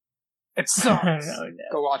it sucks. No.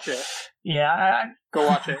 Go watch it. Yeah, Go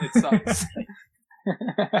watch it. It sucks.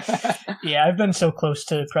 yeah, I've been so close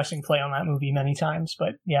to pressing play on that movie many times,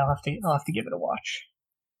 but yeah, I'll have to give it a watch.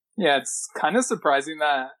 Yeah, it's kind of surprising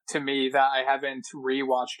that to me that I haven't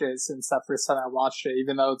rewatched it since that first time I watched it,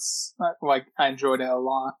 even though it's like I enjoyed it a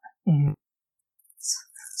lot. Mm-hmm.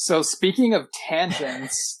 So speaking of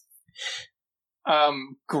tangents,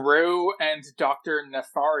 Gru and Dr.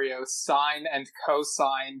 Nefario sign and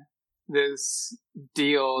co-sign this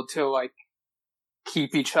deal to like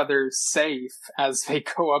keep each other safe as they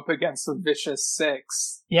go up against the Vicious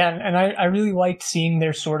Six. Yeah, and I really liked seeing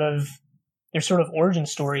their sort of origin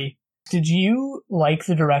story. Did you like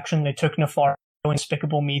the direction they took Nefario in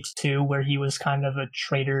Despicable Me 2, where he was kind of a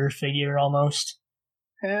traitor figure almost?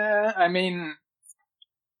 I mean,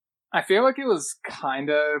 I feel like it was kind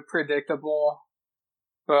of predictable,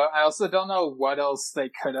 but I also don't know what else they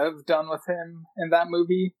could have done with him in that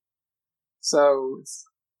movie. So,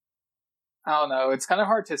 I don't know, it's kind of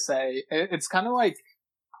hard to say. It's kind of like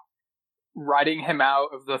writing him out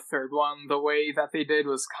of the third one the way that they did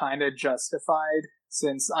was kind of justified,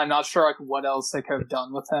 since I'm not sure like what else they could have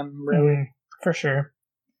done with him, really. For sure.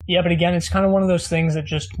 Yeah, but again, it's kind of one of those things that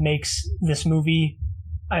just makes this movie,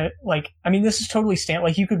 this is totally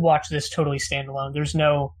like you could watch this totally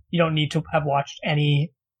standalone. You don't need to have watched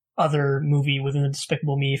any other movie within the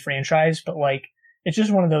Despicable Me franchise, but like, it's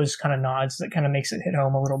just one of those kind of nods that kind of makes it hit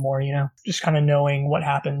home a little more, you know? Just kind of knowing what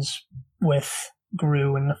happens with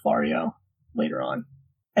Gru and Nefario later on.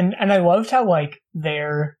 And I loved how like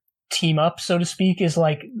their team up, so to speak, was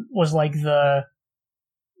like the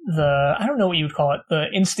I don't know what you would call it, the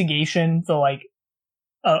instigation,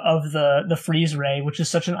 of the freeze ray, which is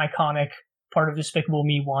such an iconic part of Despicable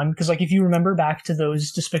Me 1. Because like if you remember back to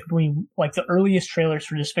those Despicable Me, like the earliest trailers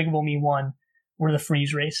for Despicable Me 1 were the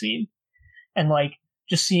freeze ray scene. And like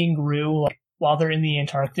just seeing Gru like while they're in the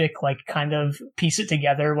Antarctic, like kind of piece it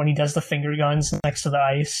together when he does the finger guns next to the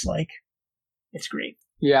ice, like it's great.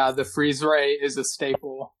 Yeah, the freeze ray is a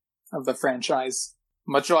staple of the franchise.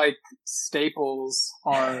 Much like staples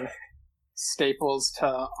are staples to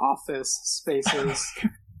office spaces.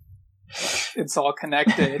 It's all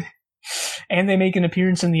connected. And they make an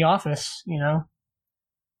appearance in The Office, you know?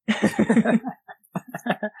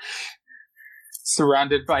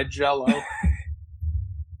 Surrounded by Jell-O.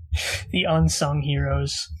 The unsung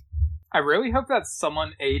heroes. I really hope that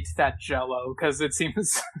someone ate that Jell-O, because it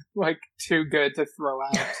seems like too good to throw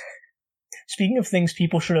out. Speaking of things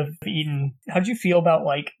people should have eaten, how'd you feel about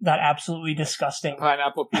like that absolutely disgusting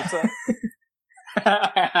pineapple pizza?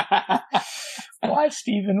 Why,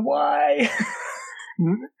 Steven? Why?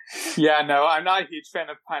 Yeah, no, I'm not a huge fan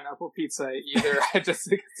of pineapple pizza either. I just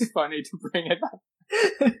think it's funny to bring it up.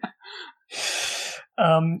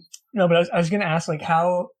 No, but I was gonna ask, like,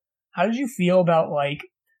 how did you feel about like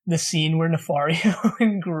the scene where Nefario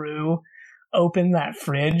and Gru open that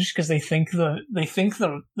fridge because they think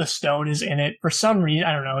the stone is in it for some reason?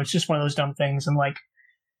 I don't know. It's just one of those dumb things. And like,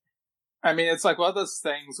 I mean, it's like one of those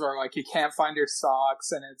things where like you can't find your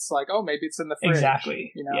socks, and it's like, oh, maybe it's in the fridge.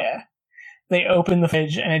 Exactly. You know? Yeah. They open the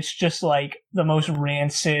fridge, and it's just like the most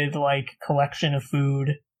rancid like collection of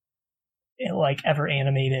food, like ever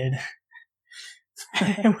animated,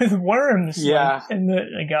 with worms. Yeah.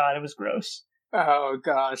 Like, God, it was gross. Oh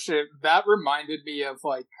gosh, that reminded me of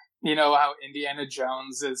like, you know how Indiana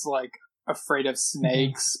Jones is like afraid of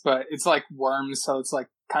snakes, but it's like worms, so it's like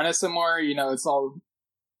kind of similar. You know, it's all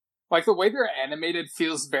like the way they're animated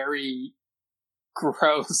feels very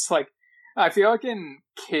gross. Like I feel like in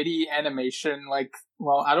kiddie animation, like,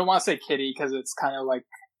 well, I don't want to say kiddie because it's kind of like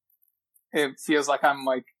it feels like I'm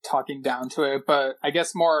like talking down to it, but I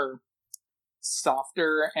guess more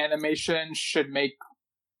softer animation should make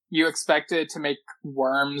you expect it to make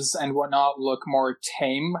worms and whatnot look more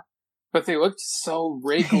tame, but they looked so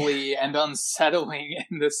wriggly and unsettling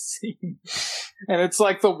in this scene. And it's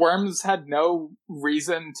like the worms had no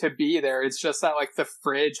reason to be there. It's just that like the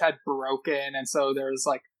fridge had broken, and so there's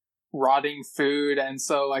like rotting food, and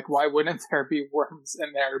so like why wouldn't there be worms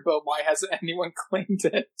in there? But why hasn't anyone cleaned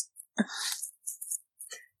it?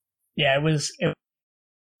 Yeah, it was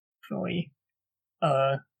definitely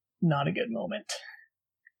not a good moment.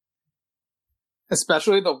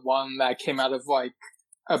 Especially the one that came out of like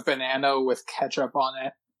a banana with ketchup on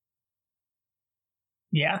it.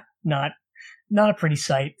 Yeah, not a pretty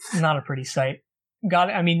sight. Not a pretty sight.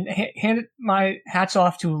 My hats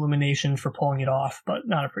off to Illumination for pulling it off, but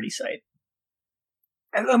not a pretty sight.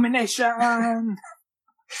 Illumination!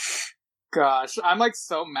 Gosh, I'm like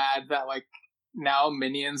so mad that like now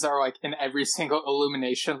Minions are like in every single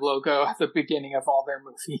Illumination logo at the beginning of all their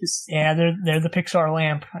movies. Yeah, they're the Pixar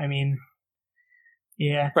lamp. I mean,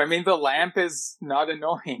 yeah. But I mean, the lamp is not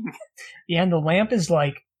annoying. Yeah, and the lamp is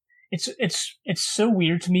like, it's so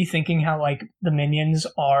weird to me thinking how like the Minions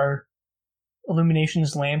are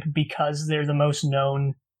Illumination's lamp because they're the most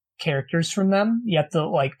known characters from them, yet the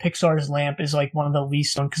like Pixar's lamp is like one of the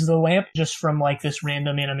least known, because the lamp just from like this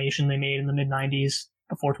random animation they made in the mid-90s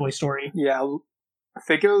before Toy Story. Yeah, I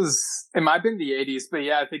think it might have been the 80s, but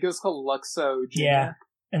yeah, I think it was called Luxo Jr. Yeah,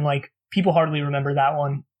 and like people hardly remember that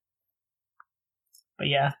one. But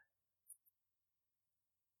yeah.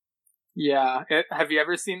 Yeah, have you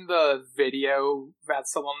ever seen the video that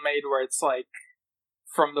someone made where it's like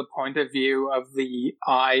from the point of view of the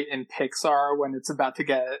eye in Pixar when it's about to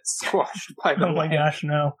get squashed by the Oh my gosh,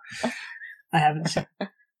 no. I haven't seen.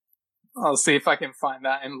 I'll see if I can find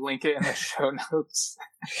that and link it in the show notes.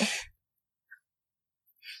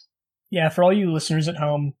 Yeah, for all you listeners at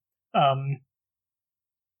home,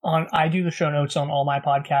 I do the show notes on all my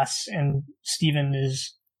podcasts, and Steven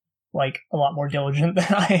is like a lot more diligent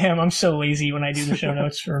than I am. I'm so lazy when I do the show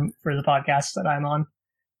notes for the podcast that I'm on.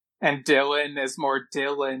 And Dylan is more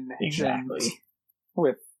Dylan. Exactly.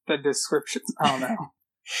 With the descriptions. I don't know.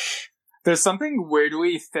 There's something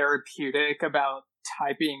weirdly therapeutic about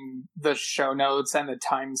typing the show notes and the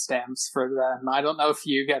timestamps for them. I don't know if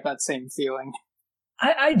you get that same feeling.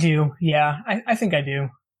 I do. Yeah, I think I do.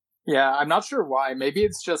 Yeah, I'm not sure why. Maybe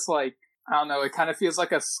it's just like, I don't know, it kind of feels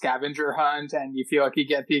like a scavenger hunt and you feel like you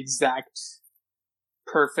get the exact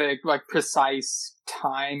perfect, like precise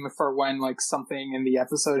time for when like something in the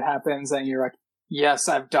episode happens and you're like, yes,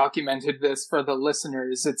 I've documented this for the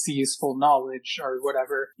listeners. It's useful knowledge or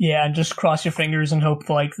whatever. Yeah, just cross your fingers and hope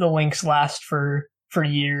like the links last for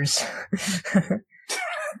years.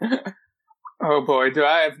 Oh boy, do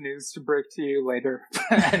I have news to break to you later.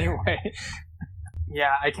 Anyway.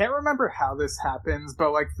 Yeah, I can't remember how this happens,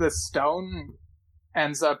 but like the stone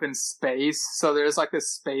ends up in space, so there's like a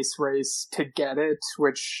space race to get it,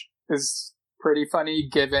 which is pretty funny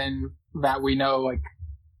given that we know like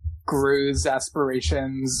Gru's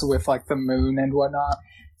aspirations with like the moon and whatnot.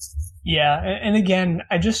 Yeah, and again,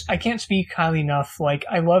 I can't speak highly enough. Like,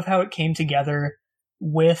 I love how it came together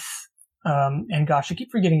with, and gosh, I keep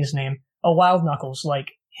forgetting his name. Wild Knuckles,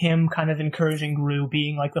 like him kind of encouraging Gru,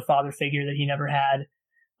 being like the father figure that he never had.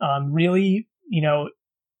 Really,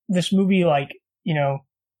 this movie, like,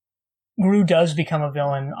 Gru does become a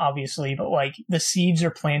villain, obviously, but like the seeds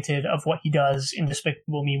are planted of what he does in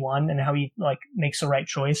Despicable Me 1 and how he like makes the right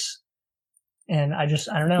choice. And I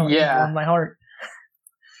don't know. Yeah. It warmed my heart.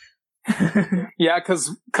 Yeah,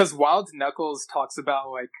 because Wild Knuckles talks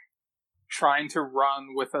about like trying to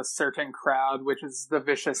run with a certain crowd, which is the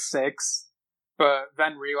Vicious Six, but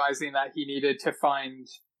then realizing that he needed to find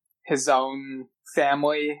his own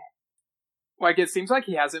family. Like, it seems like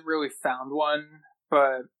he hasn't really found one,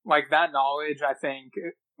 but like that knowledge, I think,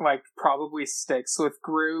 like probably sticks with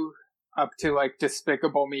Gru up to like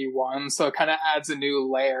Despicable Me 1, so it kind of adds a new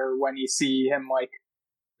layer when you see him like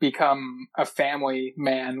become a family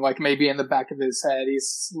man. Like maybe in the back of his head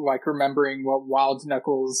he's like remembering what Wild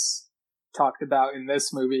Knuckles talked about in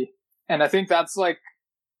this movie. And I think that's like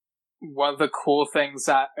one of the cool things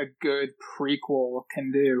that a good prequel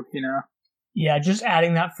can do, Yeah, just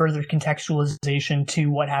adding that further contextualization to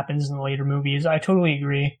what happens in the later movies. I totally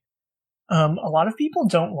agree. A lot of people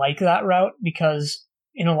don't like that route because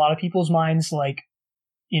in a lot of people's minds, like,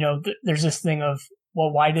 there's this thing of,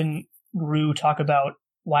 well, why didn't Gru talk about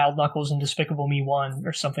Wild Knuckles in Despicable Me 1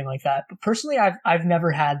 or something like that? But personally, I've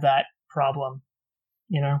never had that problem,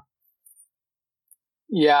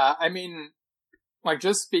 Yeah, I mean, like,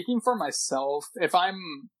 just speaking for myself, if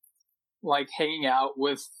I'm, like, hanging out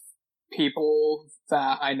with people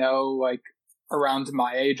that I know, like, around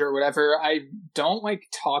my age or whatever, I don't, like,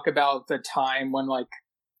 talk about the time when, like,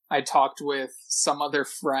 I talked with some other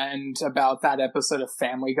friend about that episode of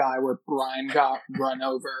Family Guy where Brian got run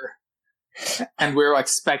over. And we were, like,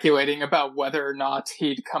 speculating about whether or not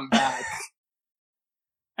he'd come back.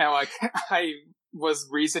 And, like, I was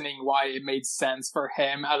reasoning why it made sense for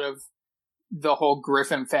him out of the whole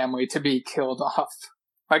Griffin family to be killed off.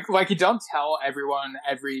 Like you don't tell everyone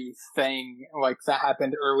everything like that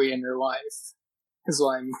happened early in your life is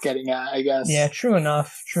what I'm getting at, I guess. Yeah, true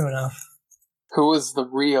enough. Who was the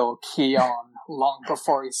real Keon long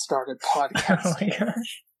before he started podcasting.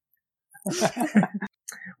 Oh my gosh.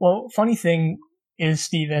 Well, funny thing is,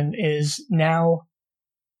 Steven, is now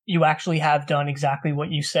you actually have done exactly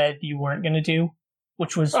what you said you weren't going to do,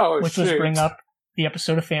 which was bring up the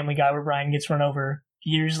episode of Family Guy where Brian gets run over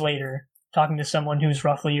years later, talking to someone who's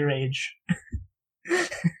roughly your age.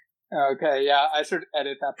 Okay, yeah, I should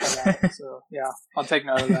edit that part out. So, yeah, I'll take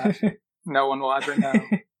note of that. No one will ever know.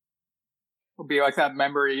 It'll be like that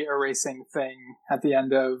memory erasing thing at the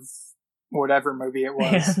end of whatever movie it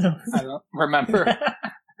was. Yeah. I don't remember.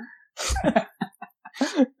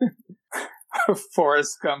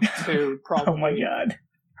 Forrest Gump 2, probably. Oh my god.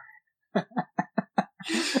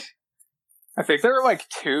 I think there were like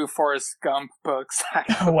 2 Forrest Gump books.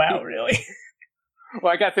 Actually. Oh wow, really?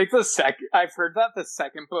 Like, I think I've heard that the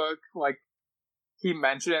second book, like, he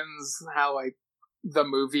mentions how, like, the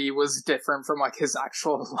movie was different from, like, his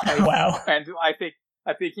actual life. Wow. And I think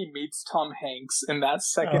he meets Tom Hanks in that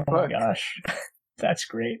second book. Oh my gosh. That's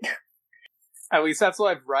great. At least that's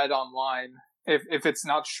what I've read online. If it's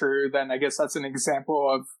not true, then I guess that's an example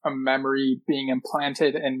of a memory being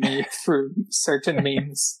implanted in me through certain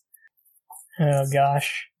means. Oh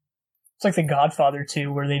gosh. It's like The Godfather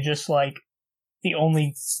 2, where they just, like, the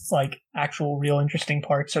only, like, actual real interesting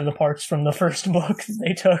parts are the parts from the first book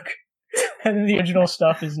they took. And the original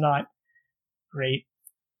stuff is not great.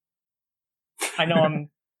 I know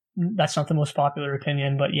that's not the most popular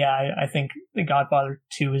opinion, but yeah, I think The Godfather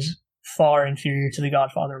 2 is far inferior to The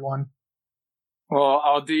Godfather 1. Well,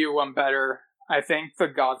 I'll do you one better. I think the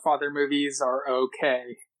Godfather movies are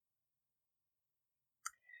okay.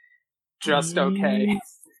 Just okay.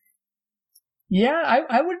 Yeah,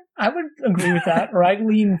 I would agree with that, or I'd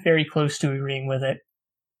lean very close to agreeing with it.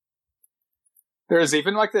 There's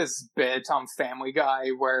even like this bit on Family Guy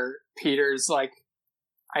where Peter's like,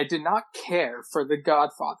 I did not care for The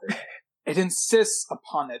Godfather. It insists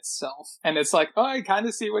upon itself. And it's like, oh, I kind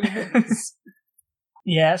of see what he means.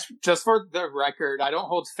 Yes. Just for the record, I don't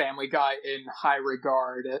hold Family Guy in high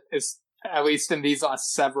regard, at least in these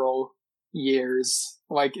last several years.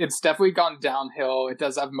 Like, it's definitely gone downhill. It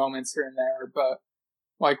does have moments here and there, but,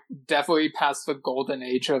 like, definitely past the golden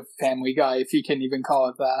age of Family Guy, if you can even call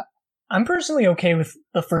it that. I'm personally okay with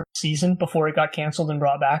the first season before it got canceled and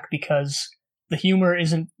brought back, because the humor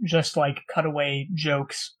isn't just, like, cutaway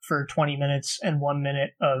jokes for 20 minutes and 1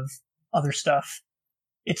 minute of other stuff.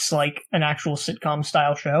 It's like an actual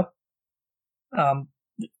sitcom-style show. And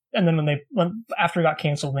then after it got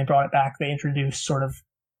canceled and they brought it back, they introduced sort of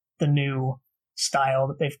the new style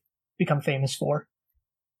that they've become famous for.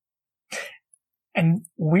 And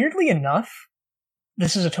weirdly enough,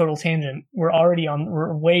 this is a total tangent. We're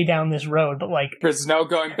way down this road, but like... There's no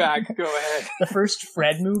going back. Go ahead. The first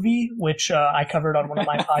Fred movie, which I covered on one of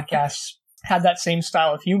my podcasts, had that same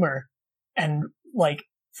style of humor. And like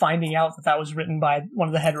finding out that was written by one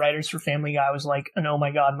of the head writers for Family Guy was like an oh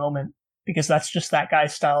my god moment, because that's just that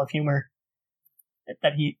guy's style of humor.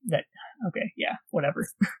 Okay, yeah, whatever.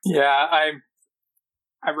 Yeah,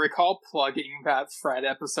 I recall plugging that Fred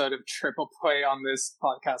episode of Triple Play on this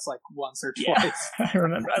podcast like once or twice. Yeah, I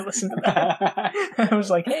remember. I listened to that. I was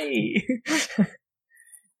like, hey.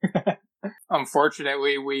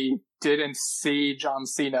 Unfortunately, we didn't see John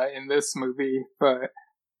Cena in this movie, but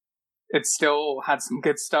it still had some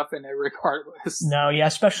good stuff in it regardless. No, yeah,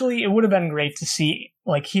 especially it would have been great to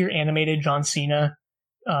hear animated John Cena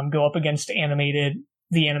go up against the animated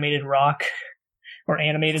Rock, or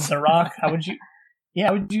animated The Rock. How would you...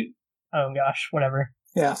 Yeah, oh gosh, whatever.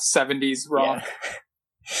 Yeah, 70s Rock.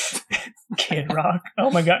 Yeah. Kid Rock.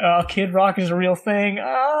 Oh my god, Kid Rock is a real thing.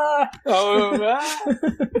 Ah! Oh,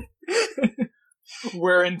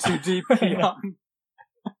 We're in too deep, Keon.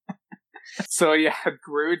 So yeah,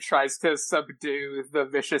 Groot tries to subdue the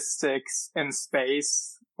Vicious Six in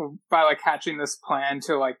space by like hatching this plan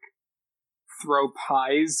to like throw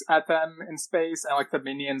pies at them in space, and like the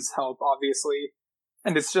minions help, obviously.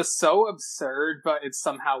 And it's just so absurd, but it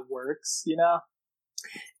somehow works, you know?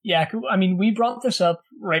 Yeah, I mean, we brought this up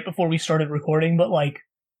right before we started recording, but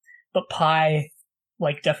pie,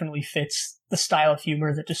 like, definitely fits the style of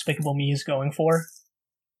humor that Despicable Me is going for.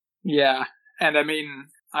 Yeah, and I mean,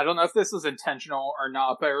 I don't know if this was intentional or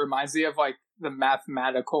not, but it reminds me of, like, the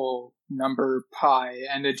mathematical number pi,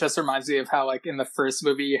 and it just reminds me of how, like, in the first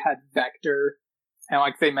movie you had vector, and,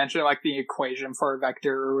 like, they mentioned, like, the equation for a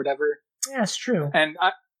vector or whatever. Yeah, it's true. And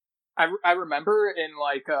I remember in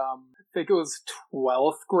like I think it was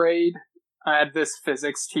 12th grade, I had this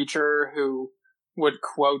physics teacher who would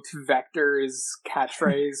quote Vector's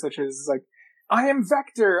catchphrase, which is like, "I am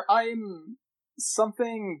Vector. I am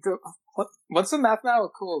something. What's the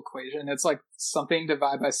mathematical equation? It's like something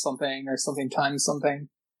divided by something or something times something.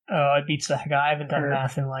 Oh, it beats the heck out. I haven't done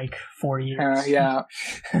math in like 4 years. Yeah.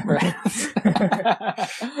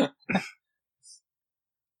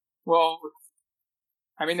 Well,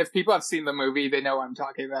 I mean, if people have seen the movie, they know what I'm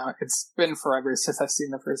talking about. It's been forever since I've seen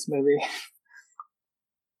the first movie.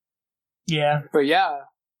 Yeah. But yeah,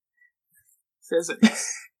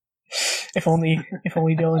 physics. If only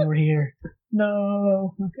Dylan were here.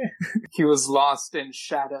 No. Okay. He was lost in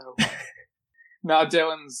shadow. Now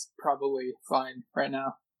Dylan's probably fine right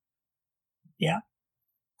now. Yeah.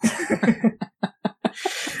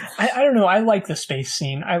 I don't know. I like the space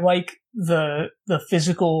scene. I like the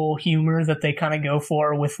physical humor that they kind of go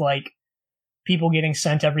for with like people getting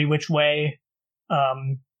sent every which way,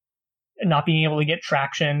 not being able to get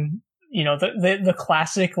traction. You know, the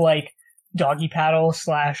classic like doggy paddle /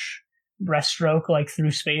 breaststroke like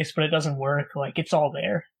through space, but it doesn't work. Like it's all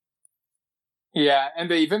there. Yeah,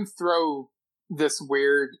 and they even throw this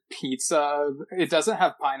weird pizza. It doesn't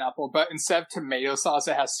have pineapple, but instead of tomato sauce,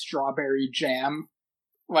 it has strawberry jam.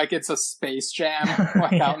 Like it's a space jam.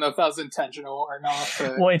 Like Yeah. I don't know if that was intentional or not.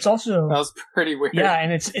 But Well, it's also that was pretty weird. yeah,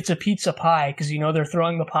 and it's a pizza pie because you know they're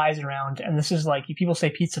throwing the pies around, and this is like people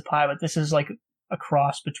say pizza pie, but this is like a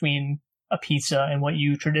cross between a pizza and what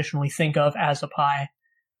you traditionally think of as a pie.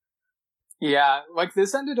 Yeah, like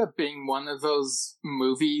this ended up being one of those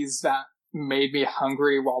movies that made me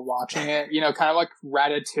hungry while watching it. You know, kind of like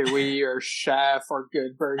Ratatouille or Chef or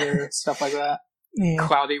Good Burger, stuff like that. Yeah.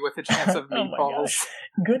 Cloudy with a Chance of Oh my Meatballs.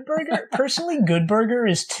 Good Burger, personally, Good Burger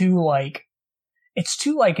is too like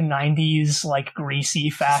 90s like greasy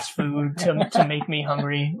fast food to make me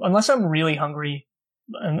hungry. Unless I'm really hungry,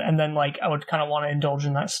 and then like I would kind of want to indulge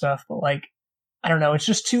in that stuff. But like I don't know, it's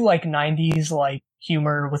just too like 90s like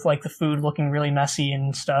humor with like the food looking really messy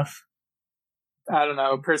and stuff. I don't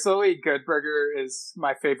know. Personally, Good Burger is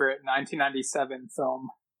my favorite 1997 film.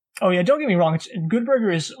 Oh yeah, don't get me wrong. Good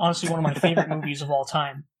Burger is honestly one of my favorite movies of all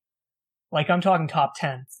time. Like I'm talking top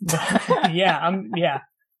 10.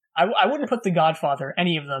 I wouldn't put The Godfather,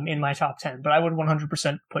 any of them, in my top 10, but I would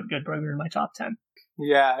 100% put Good Burger in my top 10.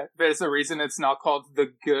 Yeah, there's a reason it's not called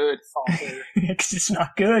The Good Father. Because it's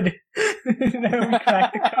not good. No, we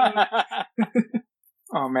cracked the code.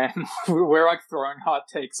 Oh man, we're like throwing hot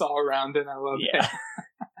takes all around and I love it.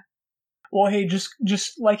 Well, hey, just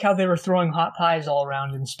like how they were throwing hot pies all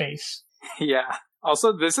around in space. Yeah.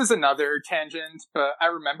 Also, this is another tangent, but I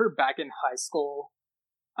remember back in high school,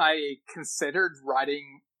 I considered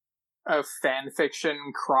writing a fan fiction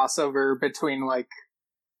crossover between like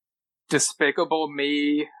Despicable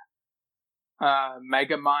Me,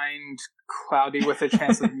 Megamind, Cloudy with a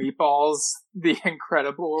Chance of Meatballs, The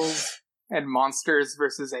Incredibles, and Monsters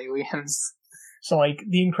vs. Aliens. So, like,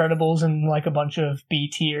 The Incredibles and, like, a bunch of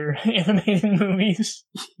B-tier animated movies.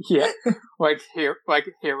 Yeah, like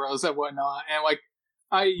Heroes and whatnot. And, like,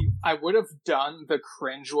 I would have done the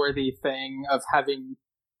cringeworthy thing of having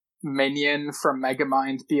Minion from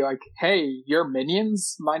Megamind be like, hey, you're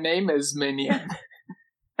Minions? My name is Minion.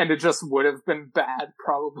 And it just would have been bad,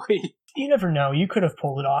 probably. You never know. You could have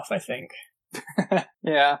pulled it off, I think.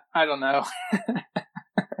 Yeah, I don't know.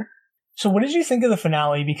 So what did you think of the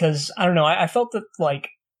finale? Because, I don't know, I felt that, like,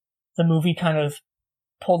 the movie kind of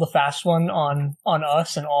pulled a fast one on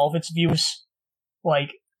us and all of its viewers.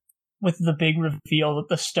 Like, with the big reveal that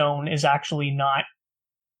the stone is actually not,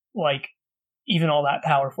 like, even all that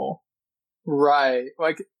powerful. Right.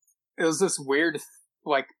 Like, it was this weird,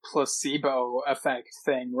 like, placebo effect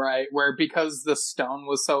thing, right? Where because the stone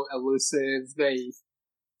was so elusive, they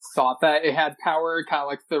thought that it had power, kind of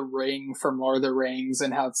like the ring from Lord of the Rings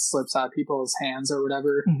and how it slips out of people's hands or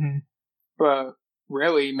whatever. Mm-hmm. But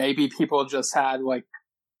really, maybe people just had, like,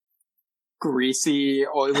 greasy,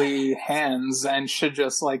 oily hands and should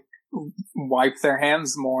just, like, wipe their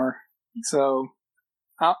hands more. So,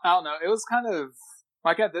 I don't know. It was kind of,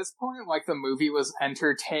 like, at this point, like, the movie was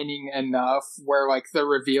entertaining enough where, like, the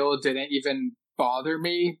reveal didn't even bother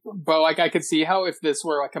me. But, like, I could see how if this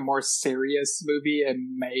were, like, a more serious movie, it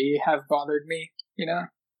may have bothered me, you know?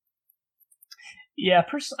 Yeah,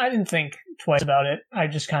 I didn't think twice about it. I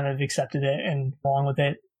just kind of accepted it and along with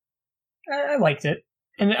it. I liked it.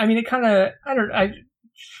 And, I mean, it kind of, I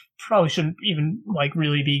probably shouldn't even, like,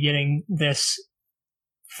 really be getting this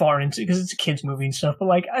far into, because it's a kid's movie and stuff, but,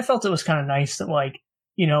 like, I felt it was kind of nice that, like,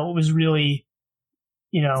 you know, it was really,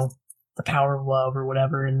 you know, the power of love or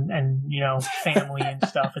whatever, and you know, family and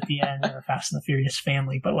stuff at the end, or Fast and the Furious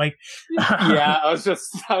family. But like, yeah, I was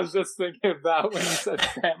just thinking of that when you said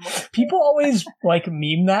family. People always like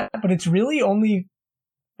meme that, but it's really only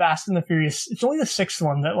Fast and the Furious. It's only the sixth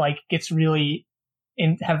one that like gets really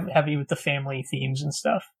heavy with the family themes and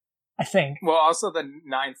stuff. I think. Well, also the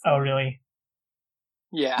ninth. Oh, really?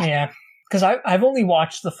 Yeah. Yeah. Because I've only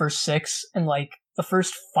watched the first 6, and like the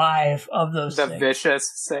first 5 of those. The 6.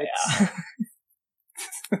 Vicious 6.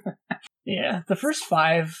 Yeah. Yeah, the first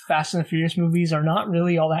 5 Fast and the Furious movies are not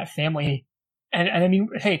really all that family. And I mean,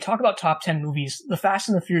 hey, talk about top 10 movies. The Fast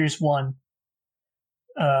and the Furious 1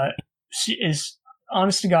 is,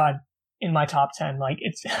 honest to God, in my top 10. Like,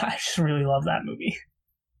 I just really love that movie.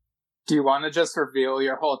 Do you want to just reveal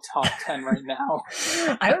your whole top 10 right now?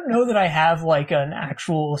 I don't know that I have like an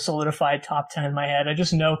actual solidified top 10 in my head. I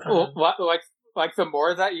just know kind of. Like the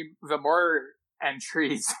more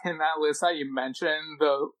entries in that list that you mentioned,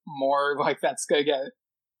 the more like that's gonna get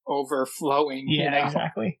overflowing. Yeah, you know?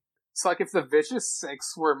 Exactly. So like if the Vicious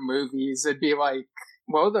 6 were movies, it'd be like,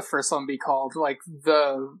 what would the first one be called? Like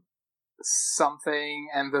the something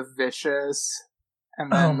and the Vicious,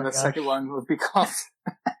 and then the second one would be called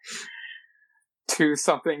Too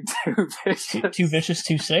Something Too Vicious. Too Vicious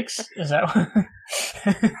 2-6? Is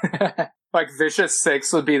that like Vicious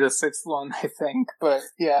 6 would be the 6th one, I think, but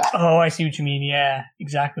yeah. Oh, I see what you mean. Yeah,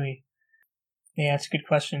 exactly. Yeah, it's a good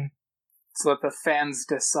question. So let the fans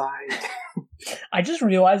decide. I just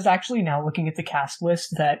realized, actually, now looking at the cast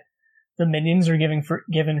list, that the Minions are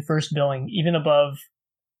given first billing, even above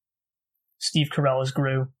Steve Carell as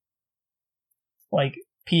Gru. Like,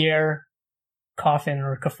 Pierre Coffin,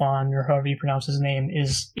 or Coffin, or however you pronounce his name,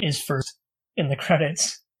 is first in the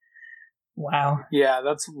credits. Wow. Yeah,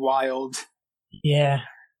 that's wild. Yeah.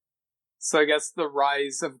 So I guess the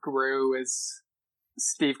rise of Gru is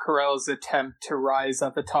Steve Carell's attempt to rise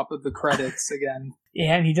at the top of the credits again.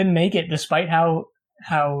 Yeah, and he didn't make it, despite how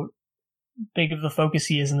big of the focus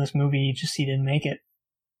he is in this movie. He didn't make it.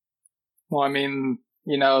 Well, I mean,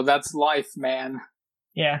 you know, that's life, man.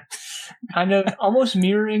 Yeah. Kind of almost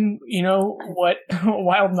mirroring, you know, what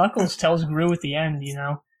Wild Knuckles tells Gru at the end, you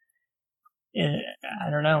know. I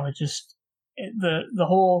don't know, the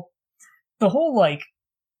whole like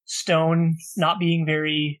Stone not being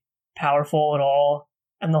very powerful at all,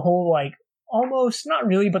 and the whole like almost, not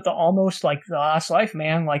really, but the almost like the last life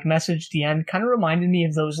man like message at the end kind of reminded me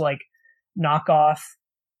of those like knockoff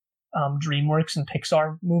DreamWorks and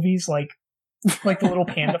Pixar movies, like the little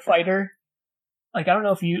panda fighter. Like, I don't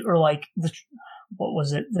know if you, or like what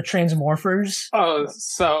was it, the Transmorphers?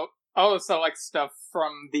 So like stuff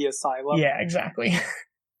from the Asylum. Yeah, exactly.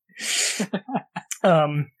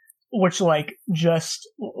 Which like just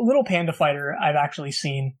Little Panda Fighter I've actually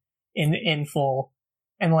seen in full,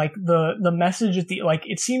 and like the message at the, like,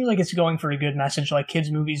 it seems like it's going for a good message like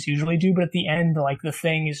kids movies usually do, but at the end, like, the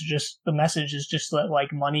thing is just, the message is just that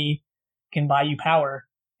like money can buy you power,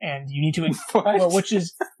 and you need to well, which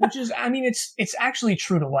is I mean, it's actually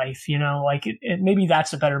true to life, you know, like it maybe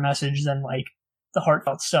that's a better message than like the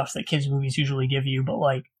heartfelt stuff that kids movies usually give you, but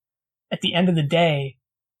like at the end of the day,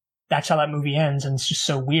 that's how that movie ends, and it's just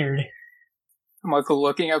so weird. I'm like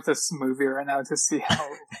looking at this movie right now to see how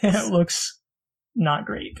it looks not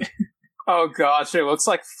great. Oh gosh, it looks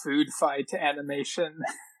like food fight animation.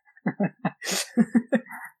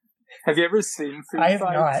 Have you ever seen Food Fight? I have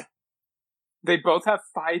not. They both have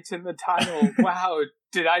fight in the title. Wow,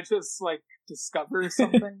 did I just like discover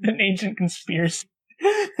something? An ancient conspiracy.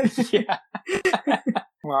 Yeah.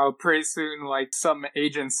 Wow, pretty soon, like, some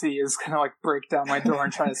agency is gonna, like, break down my door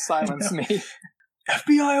and try to silence me.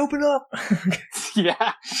 FBI, open up!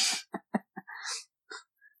 Yeah.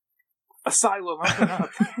 Asylum, open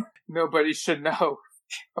up. Nobody should know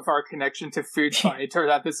of our connection to Food Fight, or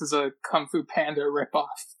that this is a Kung Fu Panda ripoff.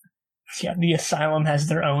 Yeah, the Asylum has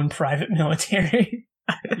their own private military.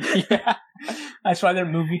 Yeah. That's why their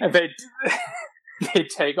movie... They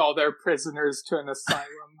take all their prisoners to an asylum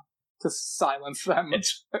to silence them,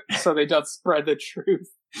 so they don't spread the truth.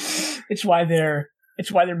 It's why their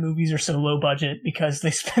movies are so low budget, because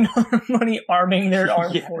they spend all their money arming their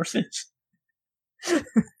armed forces.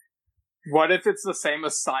 What if it's the same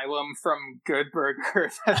asylum from Good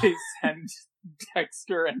Burger that they send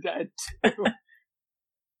Dexter and Ed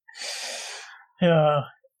to?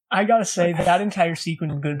 I gotta say, that entire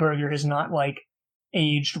sequence in Good Burger has not, like,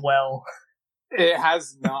 aged well. It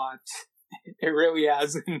has not. It really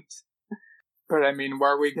hasn't. But I mean, what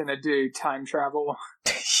are we gonna do? Time travel?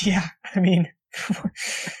 Yeah, I mean,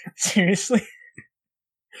 seriously?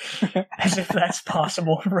 As if that's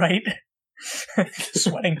possible, right?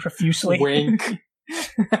 Sweating profusely. Wink.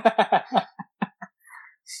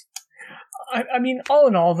 I mean, all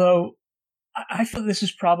in all, though, I feel this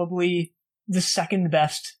is probably the second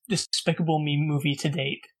best Despicable Me movie to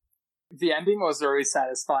date. The ending was very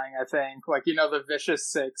satisfying, I think. Like, you know, the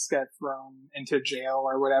Vicious Six get thrown into jail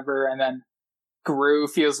or whatever, and then Gru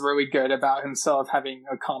feels really good about himself having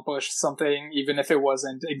accomplished something, even if it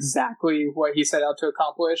wasn't exactly what he set out to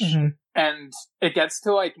accomplish. Mm-hmm. And it gets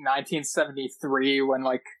to like 1973 when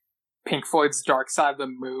like Pink Floyd's Dark Side of the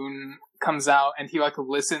Moon comes out, and he like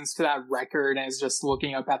listens to that record and is just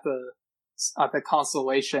looking up at the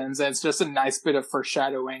constellations, and it's just a nice bit of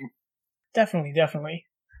foreshadowing. Definitely.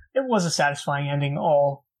 It was a satisfying ending,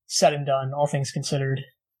 all said and done, all things considered.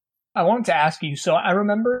 I wanted to ask you, so I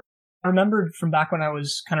remembered from back when I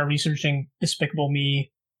was kind of researching Despicable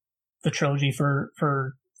Me, the trilogy for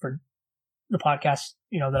the podcast,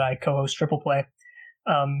 that I co-host Triple Play.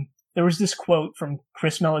 There was this quote from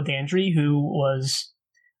Chris Meledandri, who was,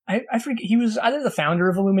 I forget, he was either the founder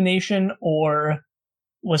of Illumination or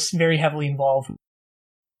was very heavily involved.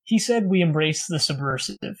 He said, "We embrace the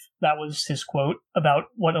subversive." That was his quote about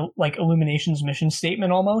what like Illumination's mission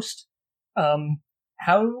statement almost.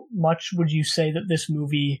 How much would you say that this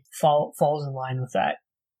movie falls in line with that?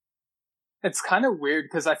 It's kind of weird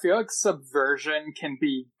because I feel like subversion can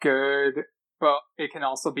be good, but it can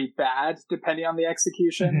also be bad depending on the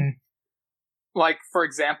execution. Mm-hmm. Like, for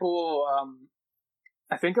example,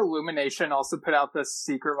 I think Illumination also put out The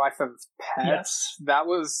Secret Life of Pets. Yes. That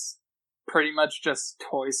was pretty much just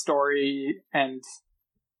Toy Story and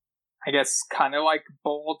I guess kind of like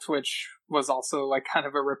Bolt, which was also like kind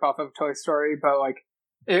of a ripoff of Toy Story, but like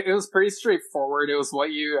it was pretty straightforward. It was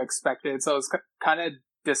what you expected, so it was kind of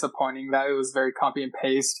disappointing that it was very copy and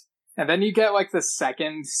paste. And then you get like the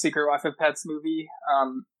second Secret Life of Pets movie,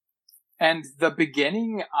 and the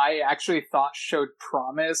beginning I actually thought showed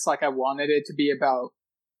promise. Like I wanted it to be about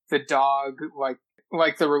the dog,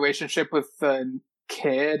 like the relationship with the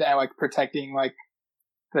kid and like protecting like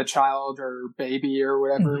the child or baby or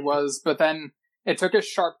whatever it was. But then it took a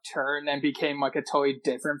sharp turn and became like a totally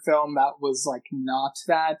different film that was like not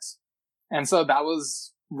that. And so that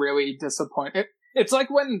was really disappointing. It's like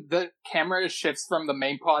when the camera shifts from the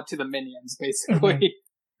main plot to the Minions, basically. Mm-hmm.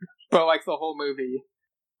 But like the whole movie.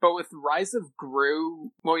 But with Rise of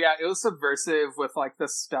Gru, well, yeah, it was subversive with like the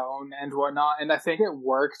stone and whatnot. And I think it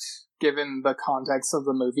worked given the context of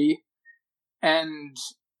the movie. And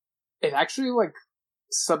it actually like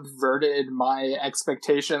subverted my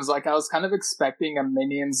expectations. Like I was kind of expecting a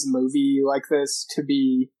Minions movie like this to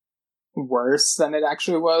be worse than it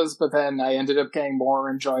actually was, but then I ended up getting more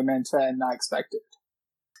enjoyment than I expected.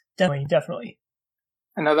 Definitely.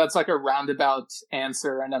 I know that's like a roundabout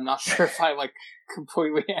answer, and I'm not sure if I like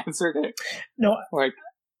completely answered it. No,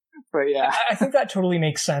 but yeah, I think that totally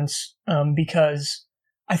makes sense. Because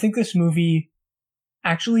I think this movie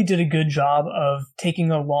actually did a good job of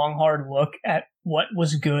taking a long, hard look at what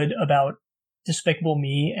was good about Despicable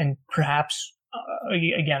Me, and perhaps,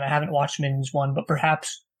 again, I haven't watched Minions 1, but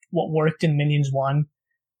perhaps what worked in Minions 1,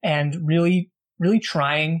 and really, really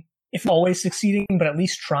trying, if always succeeding, but at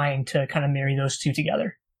least trying to kind of marry those two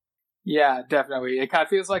together. Yeah, definitely. It kind of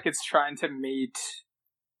feels like it's trying to meet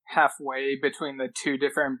halfway between the two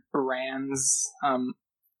different brands.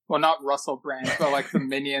 Well, not Russell Brand, but like the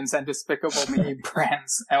Minions and Despicable Me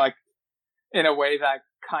brands, and like in a way that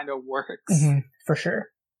kind of works. Mm-hmm, for sure.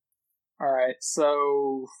 All right,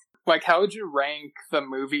 so like, how would you rank the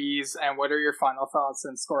movies, and what are your final thoughts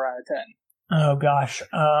and score out of 10? Oh gosh,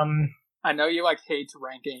 I know you like hate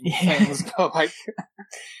ranking things, but like,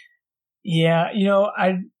 yeah,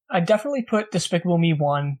 I definitely put Despicable Me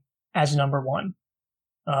 1 as number 1.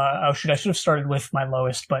 I should have started with my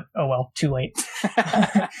lowest, but oh well, too late.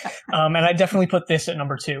 And I definitely put this at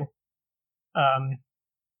number 2.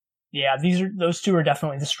 Yeah, those two are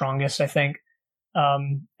definitely the strongest, I think.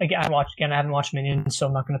 Again, I haven't watched Minions, so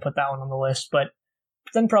I'm not going to put that one on the list, but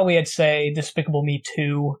then probably I'd say Despicable Me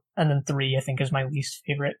 2, and then 3, I think, is my least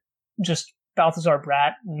favorite. Just Balthazar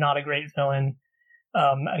Brat, not a great villain.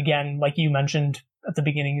 Again, like you mentioned at the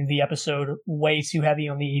beginning of the episode, way too heavy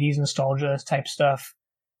on the 80s nostalgia type stuff.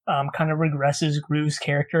 Kind of regresses Gru's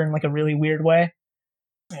character in like a really weird way.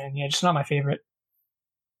 And yeah, just not my favorite.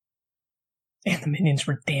 And the Minions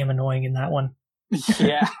were damn annoying in that one.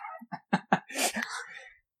 Yeah.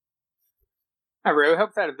 I really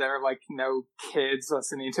hope that there are like no kids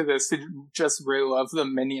listening to this who just really love the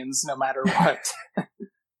Minions no matter what.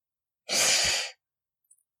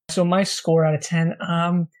 So my score out of 10,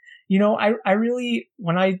 I really,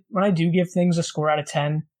 when I do give things a score out of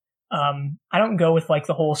 10, I don't go with like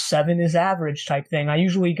the whole 7 is average type thing. I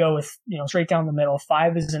usually go with, straight down the middle.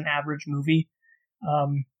 5 is an average movie.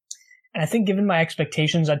 And I think given my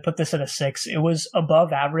expectations, I'd put this at a 6. It was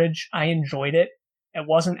above average. I enjoyed it. It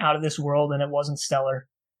wasn't out of this world, and it wasn't stellar.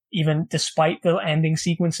 Even despite the ending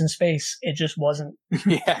sequence in space, it just wasn't.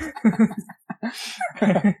 Yeah.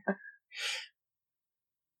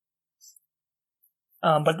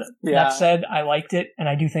 But that said, I liked it, and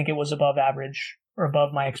I do think it was above average or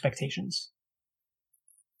above my expectations.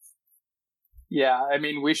 Yeah, I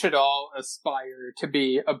mean, we should all aspire to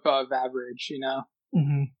be above average, you know?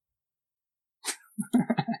 Mm-hmm.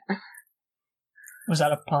 Was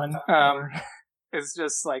that a pun? It's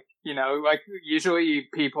just like, you know, like usually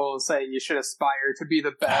people say you should aspire to be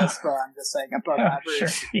the best, but I'm just saying above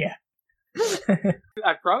average. Sure. Yeah.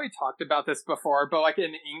 I've probably talked about this before, but like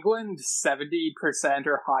in England, 70%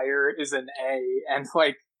 or higher is an A, and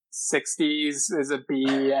like 60s is a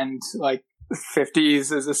B, and like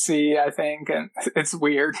 50s is a C, I think, and it's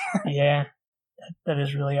weird. Yeah, that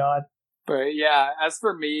is really odd. But yeah, as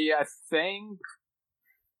for me, I think,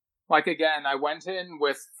 like again, I went in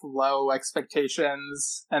with low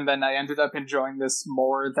expectations, and then I ended up enjoying this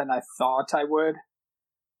more than I thought I would.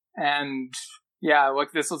 And yeah,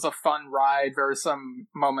 like this was a fun ride. There were some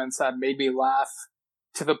moments that made me laugh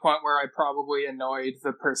to the point where I probably annoyed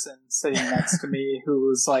the person sitting next to me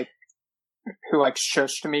who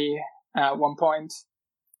shushed me at one point.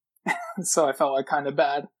 So I felt like kind of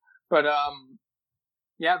bad. But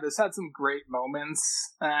yeah, this had some great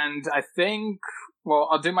moments, and I think, well,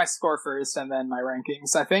 I'll do my score first and then my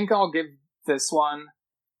rankings. I think I'll give this one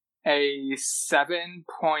a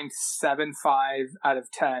 7.75 out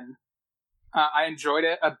of 10. I enjoyed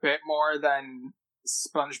it a bit more than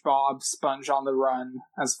SpongeBob Sponge on the Run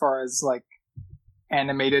as far as like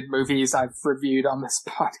animated movies I've reviewed on this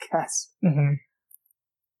podcast. Mm-hmm.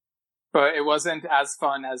 But it wasn't as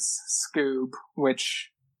fun as Scoob,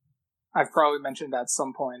 which I've probably mentioned at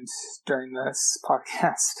some point during this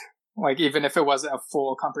podcast. Like, even if it wasn't a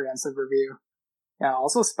full comprehensive review. Yeah,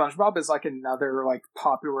 also SpongeBob is like another like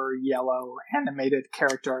popular yellow animated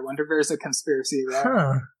character. I wonder if there's a conspiracy there.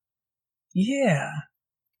 Huh. Yeah.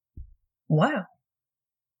 Wow.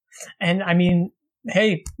 And I mean,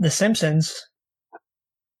 hey, The Simpsons.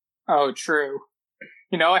 Oh, true.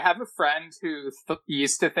 You know, I have a friend who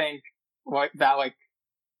used to think like that, like,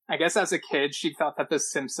 I guess as a kid, she thought that The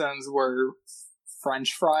Simpsons were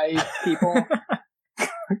French fry people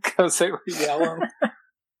because they were yellow.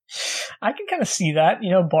 I can kind of see that.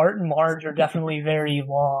 You know, Bart and Marge are definitely very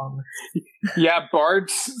long. Yeah,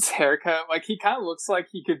 Bart's haircut, like, he kind of looks like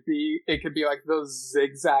it could be like those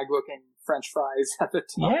zigzag-looking French fries at the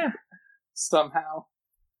top. Yeah. Somehow.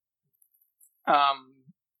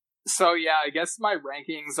 So yeah, I guess my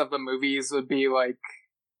rankings of the movies would be, like,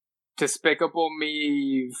 Despicable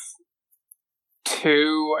Me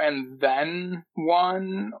 2 and then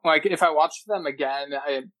 1. Like, if I watched them again,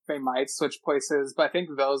 they might switch places, but I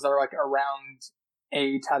think those are like around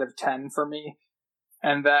 8 out of 10 for me.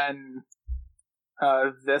 And then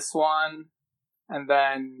this one, and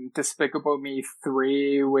then Despicable Me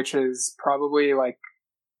 3, which is probably like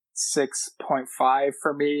 6.5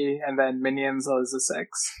 for me, and then Minions is a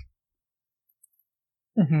 6.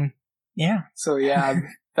 Mm-hmm. Yeah. So yeah,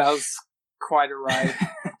 that was quite a ride.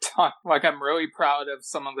 Like, I'm really proud of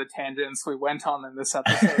some of the tangents we went on in this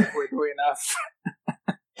episode, weirdly enough.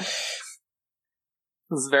 It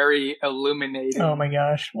was very illuminating. Oh my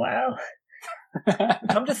gosh, wow.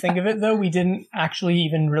 Come to think of it, though, we didn't actually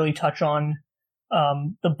even really touch on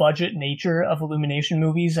the budget nature of Illumination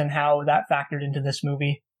movies and how that factored into this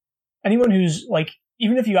movie. Anyone who's, like,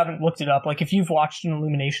 even if you haven't looked it up, like, if you've watched an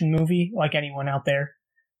Illumination movie, like anyone out there,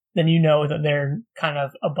 then you know that they're kind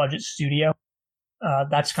of a budget studio.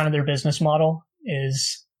 That's kind of their business model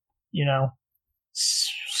is, you know,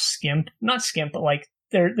 not skimp, but like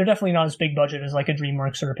they're definitely not as big budget as like a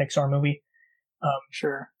DreamWorks or a Pixar movie.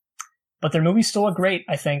 Sure. But their movies still look great,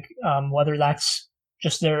 I think, whether that's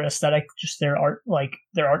just their aesthetic, just their art, like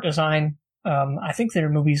their art design. I think their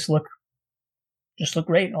movies look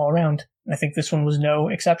great all around. I think this one was no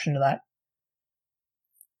exception to that.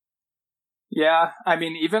 Yeah, I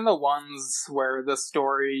mean, even the ones where the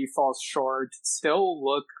story falls short still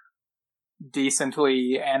look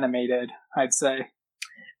decently animated, I'd say.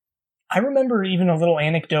 I remember even a little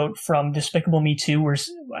anecdote from Despicable Me 2 where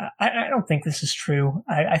I don't think this is true.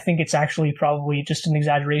 I think it's actually probably just an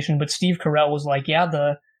exaggeration, but Steve Carell was like, yeah,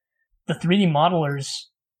 the 3D modelers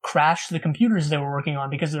crashed the computers they were working on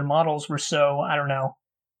because their models were so, I don't know,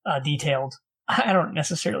 detailed. I don't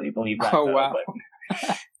necessarily believe that. Oh, though, wow. But,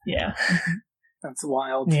 yeah. That's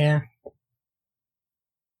wild. Yeah.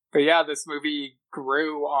 But yeah, this movie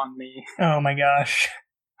grew on me. Oh my gosh.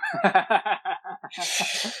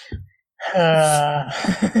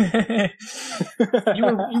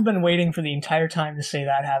 You've been waiting for the entire time to say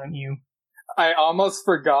that, haven't you? I almost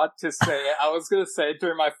forgot to say it. I was going to say it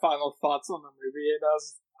during my final thoughts on the movie, and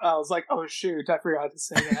I was like, oh shoot, I forgot to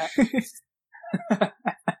say that.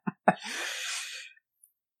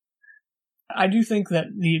 I do think that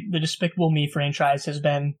the Despicable Me franchise has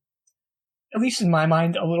been, at least in my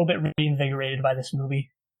mind, a little bit reinvigorated by this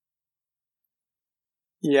movie.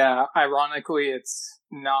 Yeah, ironically, it's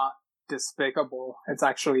not despicable. It's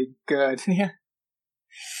actually good. Yeah.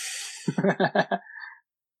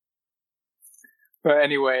 But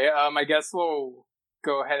anyway, I guess we'll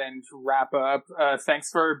go ahead and wrap up.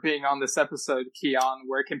 Thanks for being on this episode, Keon.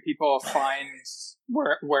 Where can people find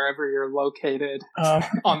wherever you're located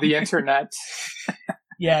on the internet?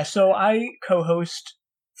 Yeah, so I co-host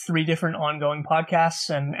 3 different ongoing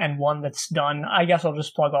podcasts and one that's done. I guess I'll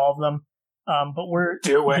just plug all of them. But we're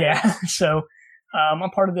do it. Yeah. So I'm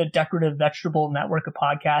part of the Decorative Vegetable Network of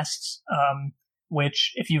podcasts,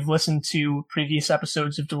 which, if you've listened to previous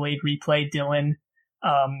episodes of Delayed Replay, Dylan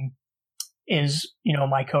is,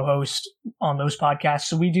 my co-host on those podcasts.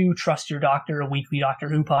 So we do Trust Your Doctor, a weekly Doctor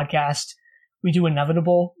Who podcast. We do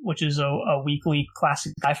Inevitable, which is a weekly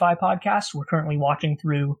classic sci-fi podcast. We're currently watching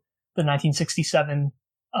through the 1967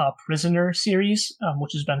 Prisoner series,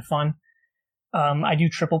 which has been fun. I do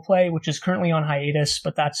Triple Play, which is currently on hiatus,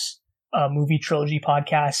 but that's a movie trilogy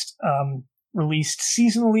podcast, released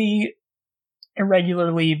seasonally,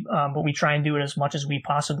 irregularly, but we try and do it as much as we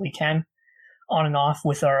possibly can, on and off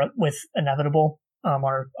with Inevitable,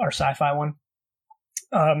 our sci-fi one.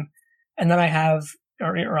 And then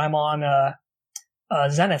I'm on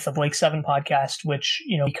Zenith, a Blake 7 podcast, which,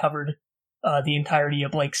 we covered the entirety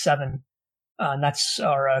of Blake 7, and that's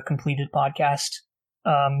our completed podcast.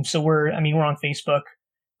 So we're on Facebook,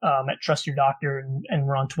 at Trust Your Doctor, and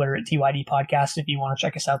we're on Twitter at TYD Podcast if you want to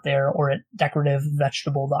check us out there, or at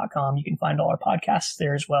decorativevegetable.com. You can find all our podcasts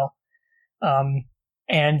there as well.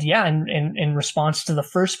 And yeah, in response to the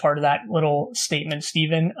first part of that little statement,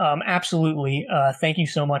 Stephen, absolutely. Thank you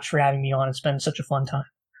so much for having me on. It's been such a fun time.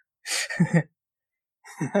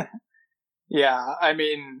 Yeah,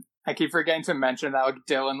 I keep forgetting to mention that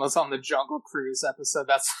Dylan was on the Jungle Cruise episode.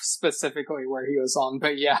 That's specifically where he was on.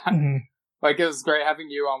 But yeah, it was great having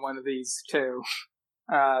you on one of these too.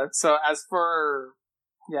 So as for,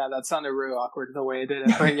 yeah, that sounded really awkward the way it did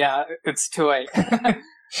it. But yeah, it's too late.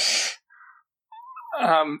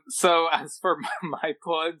 So as for my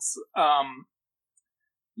plugs,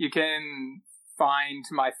 you can find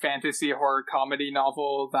my fantasy horror comedy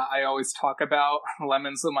novel that I always talk about,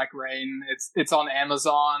 Lemons Look Like Rain. It's on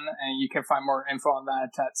Amazon, and you can find more info on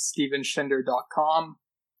that at stevenschinder.com.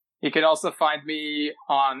 You can also find me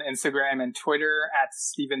on Instagram and Twitter at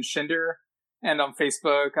Steven Schinder, and on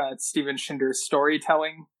Facebook at Steven Schinder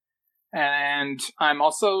Storytelling. And I'm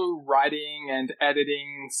also writing and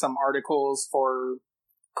editing some articles for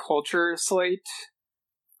Culture Slate,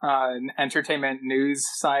 an entertainment news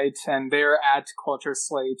site, and they're at Culture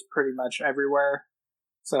Slate pretty much everywhere.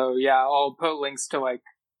 So yeah, I'll put links to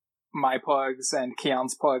my plugs and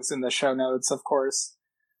Keon's plugs in the show notes, of course.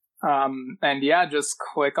 And yeah, just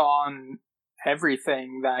click on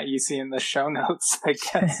everything that you see in the show notes, I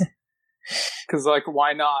guess. Cause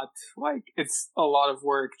why not? It's a lot of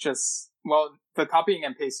work. The copying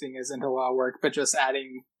and pasting isn't a lot of work, but just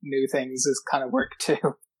adding new things is kind of work too.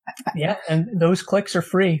 Yeah, and those clicks are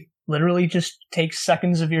free. Literally just takes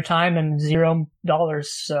seconds of your time and $0.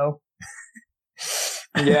 So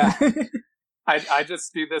yeah, I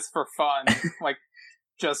just do this for fun.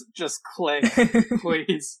 Just click,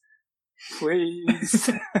 please.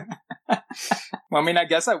 Well, I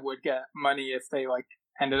guess I would get money if they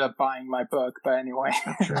ended up buying my book, but anyway.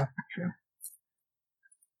 True.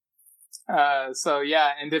 So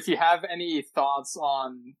yeah, and if you have any thoughts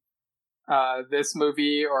on this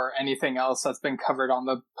movie or anything else that's been covered on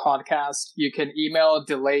the podcast, you can email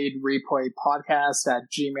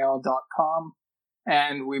delayedreplaypodcast@gmail.com,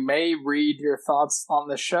 and we may read your thoughts on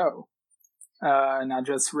the show. Now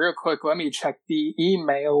just real quick, let me check the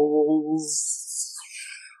emails.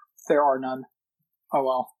 There are none. Oh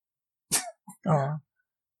well. Oh.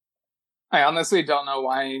 I honestly don't know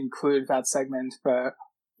why I include that segment, but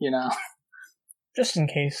Just in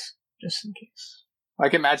case.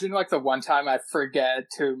 Imagine the one time I forget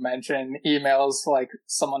to mention emails,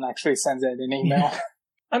 someone actually sends it an email. Yeah.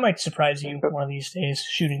 I might surprise you one of these days,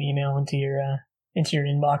 shoot an email into your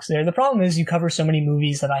inbox there. The problem is you cover so many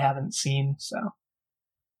movies that I haven't seen, so.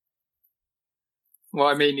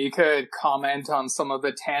 Well, you could comment on some of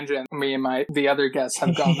the tangents me and the other guests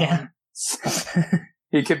have gone on. So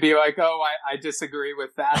you could be like, oh, I disagree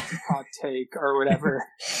with that hot take or whatever.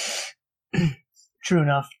 True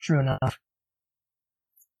enough.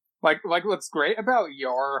 What's great about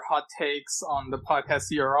your hot takes on the podcast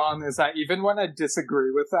you're on is that even when I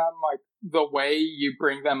disagree with them, the way you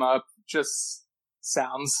bring them up just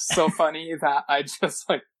sounds so funny that I just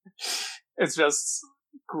it's just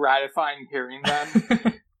gratifying hearing them.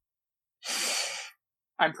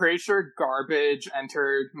 I'm pretty sure garbage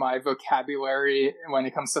entered my vocabulary when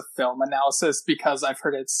it comes to film analysis because I've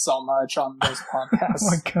heard it so much on those podcasts.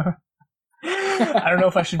 Oh my god. I don't know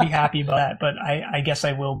if I should be happy about that, but I guess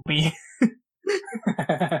I will be.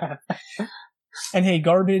 And hey,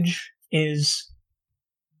 Garbage is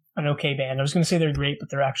an okay band. I was going to say they're great, but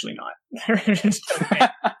they're actually not. They're just okay.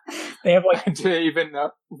 They have like... Do they even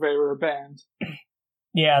know they were a band?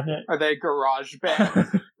 Yeah. Are they a garage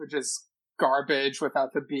band, which is garbage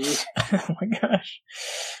without the B? Oh my gosh.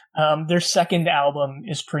 Their second album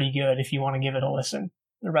is pretty good if you want to give it a listen.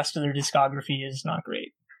 The rest of their discography is not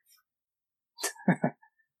great.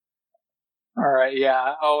 Alright,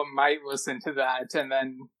 yeah. I might listen to that and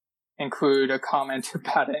then include a comment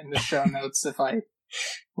about it in the show notes if I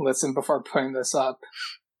listen before putting this up.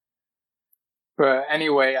 But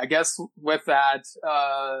anyway, I guess with that,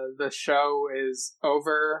 the show is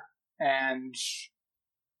over, and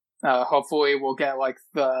hopefully we'll get like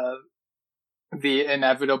the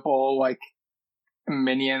inevitable like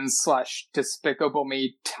Minions / Despicable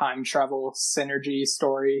Me time travel synergy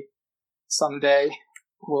story someday.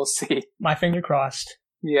 We'll see. My finger crossed.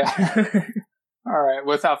 Yeah. Alright,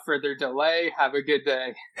 without further delay, have a good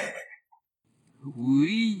day.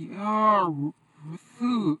 We are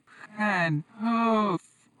Fu and Ho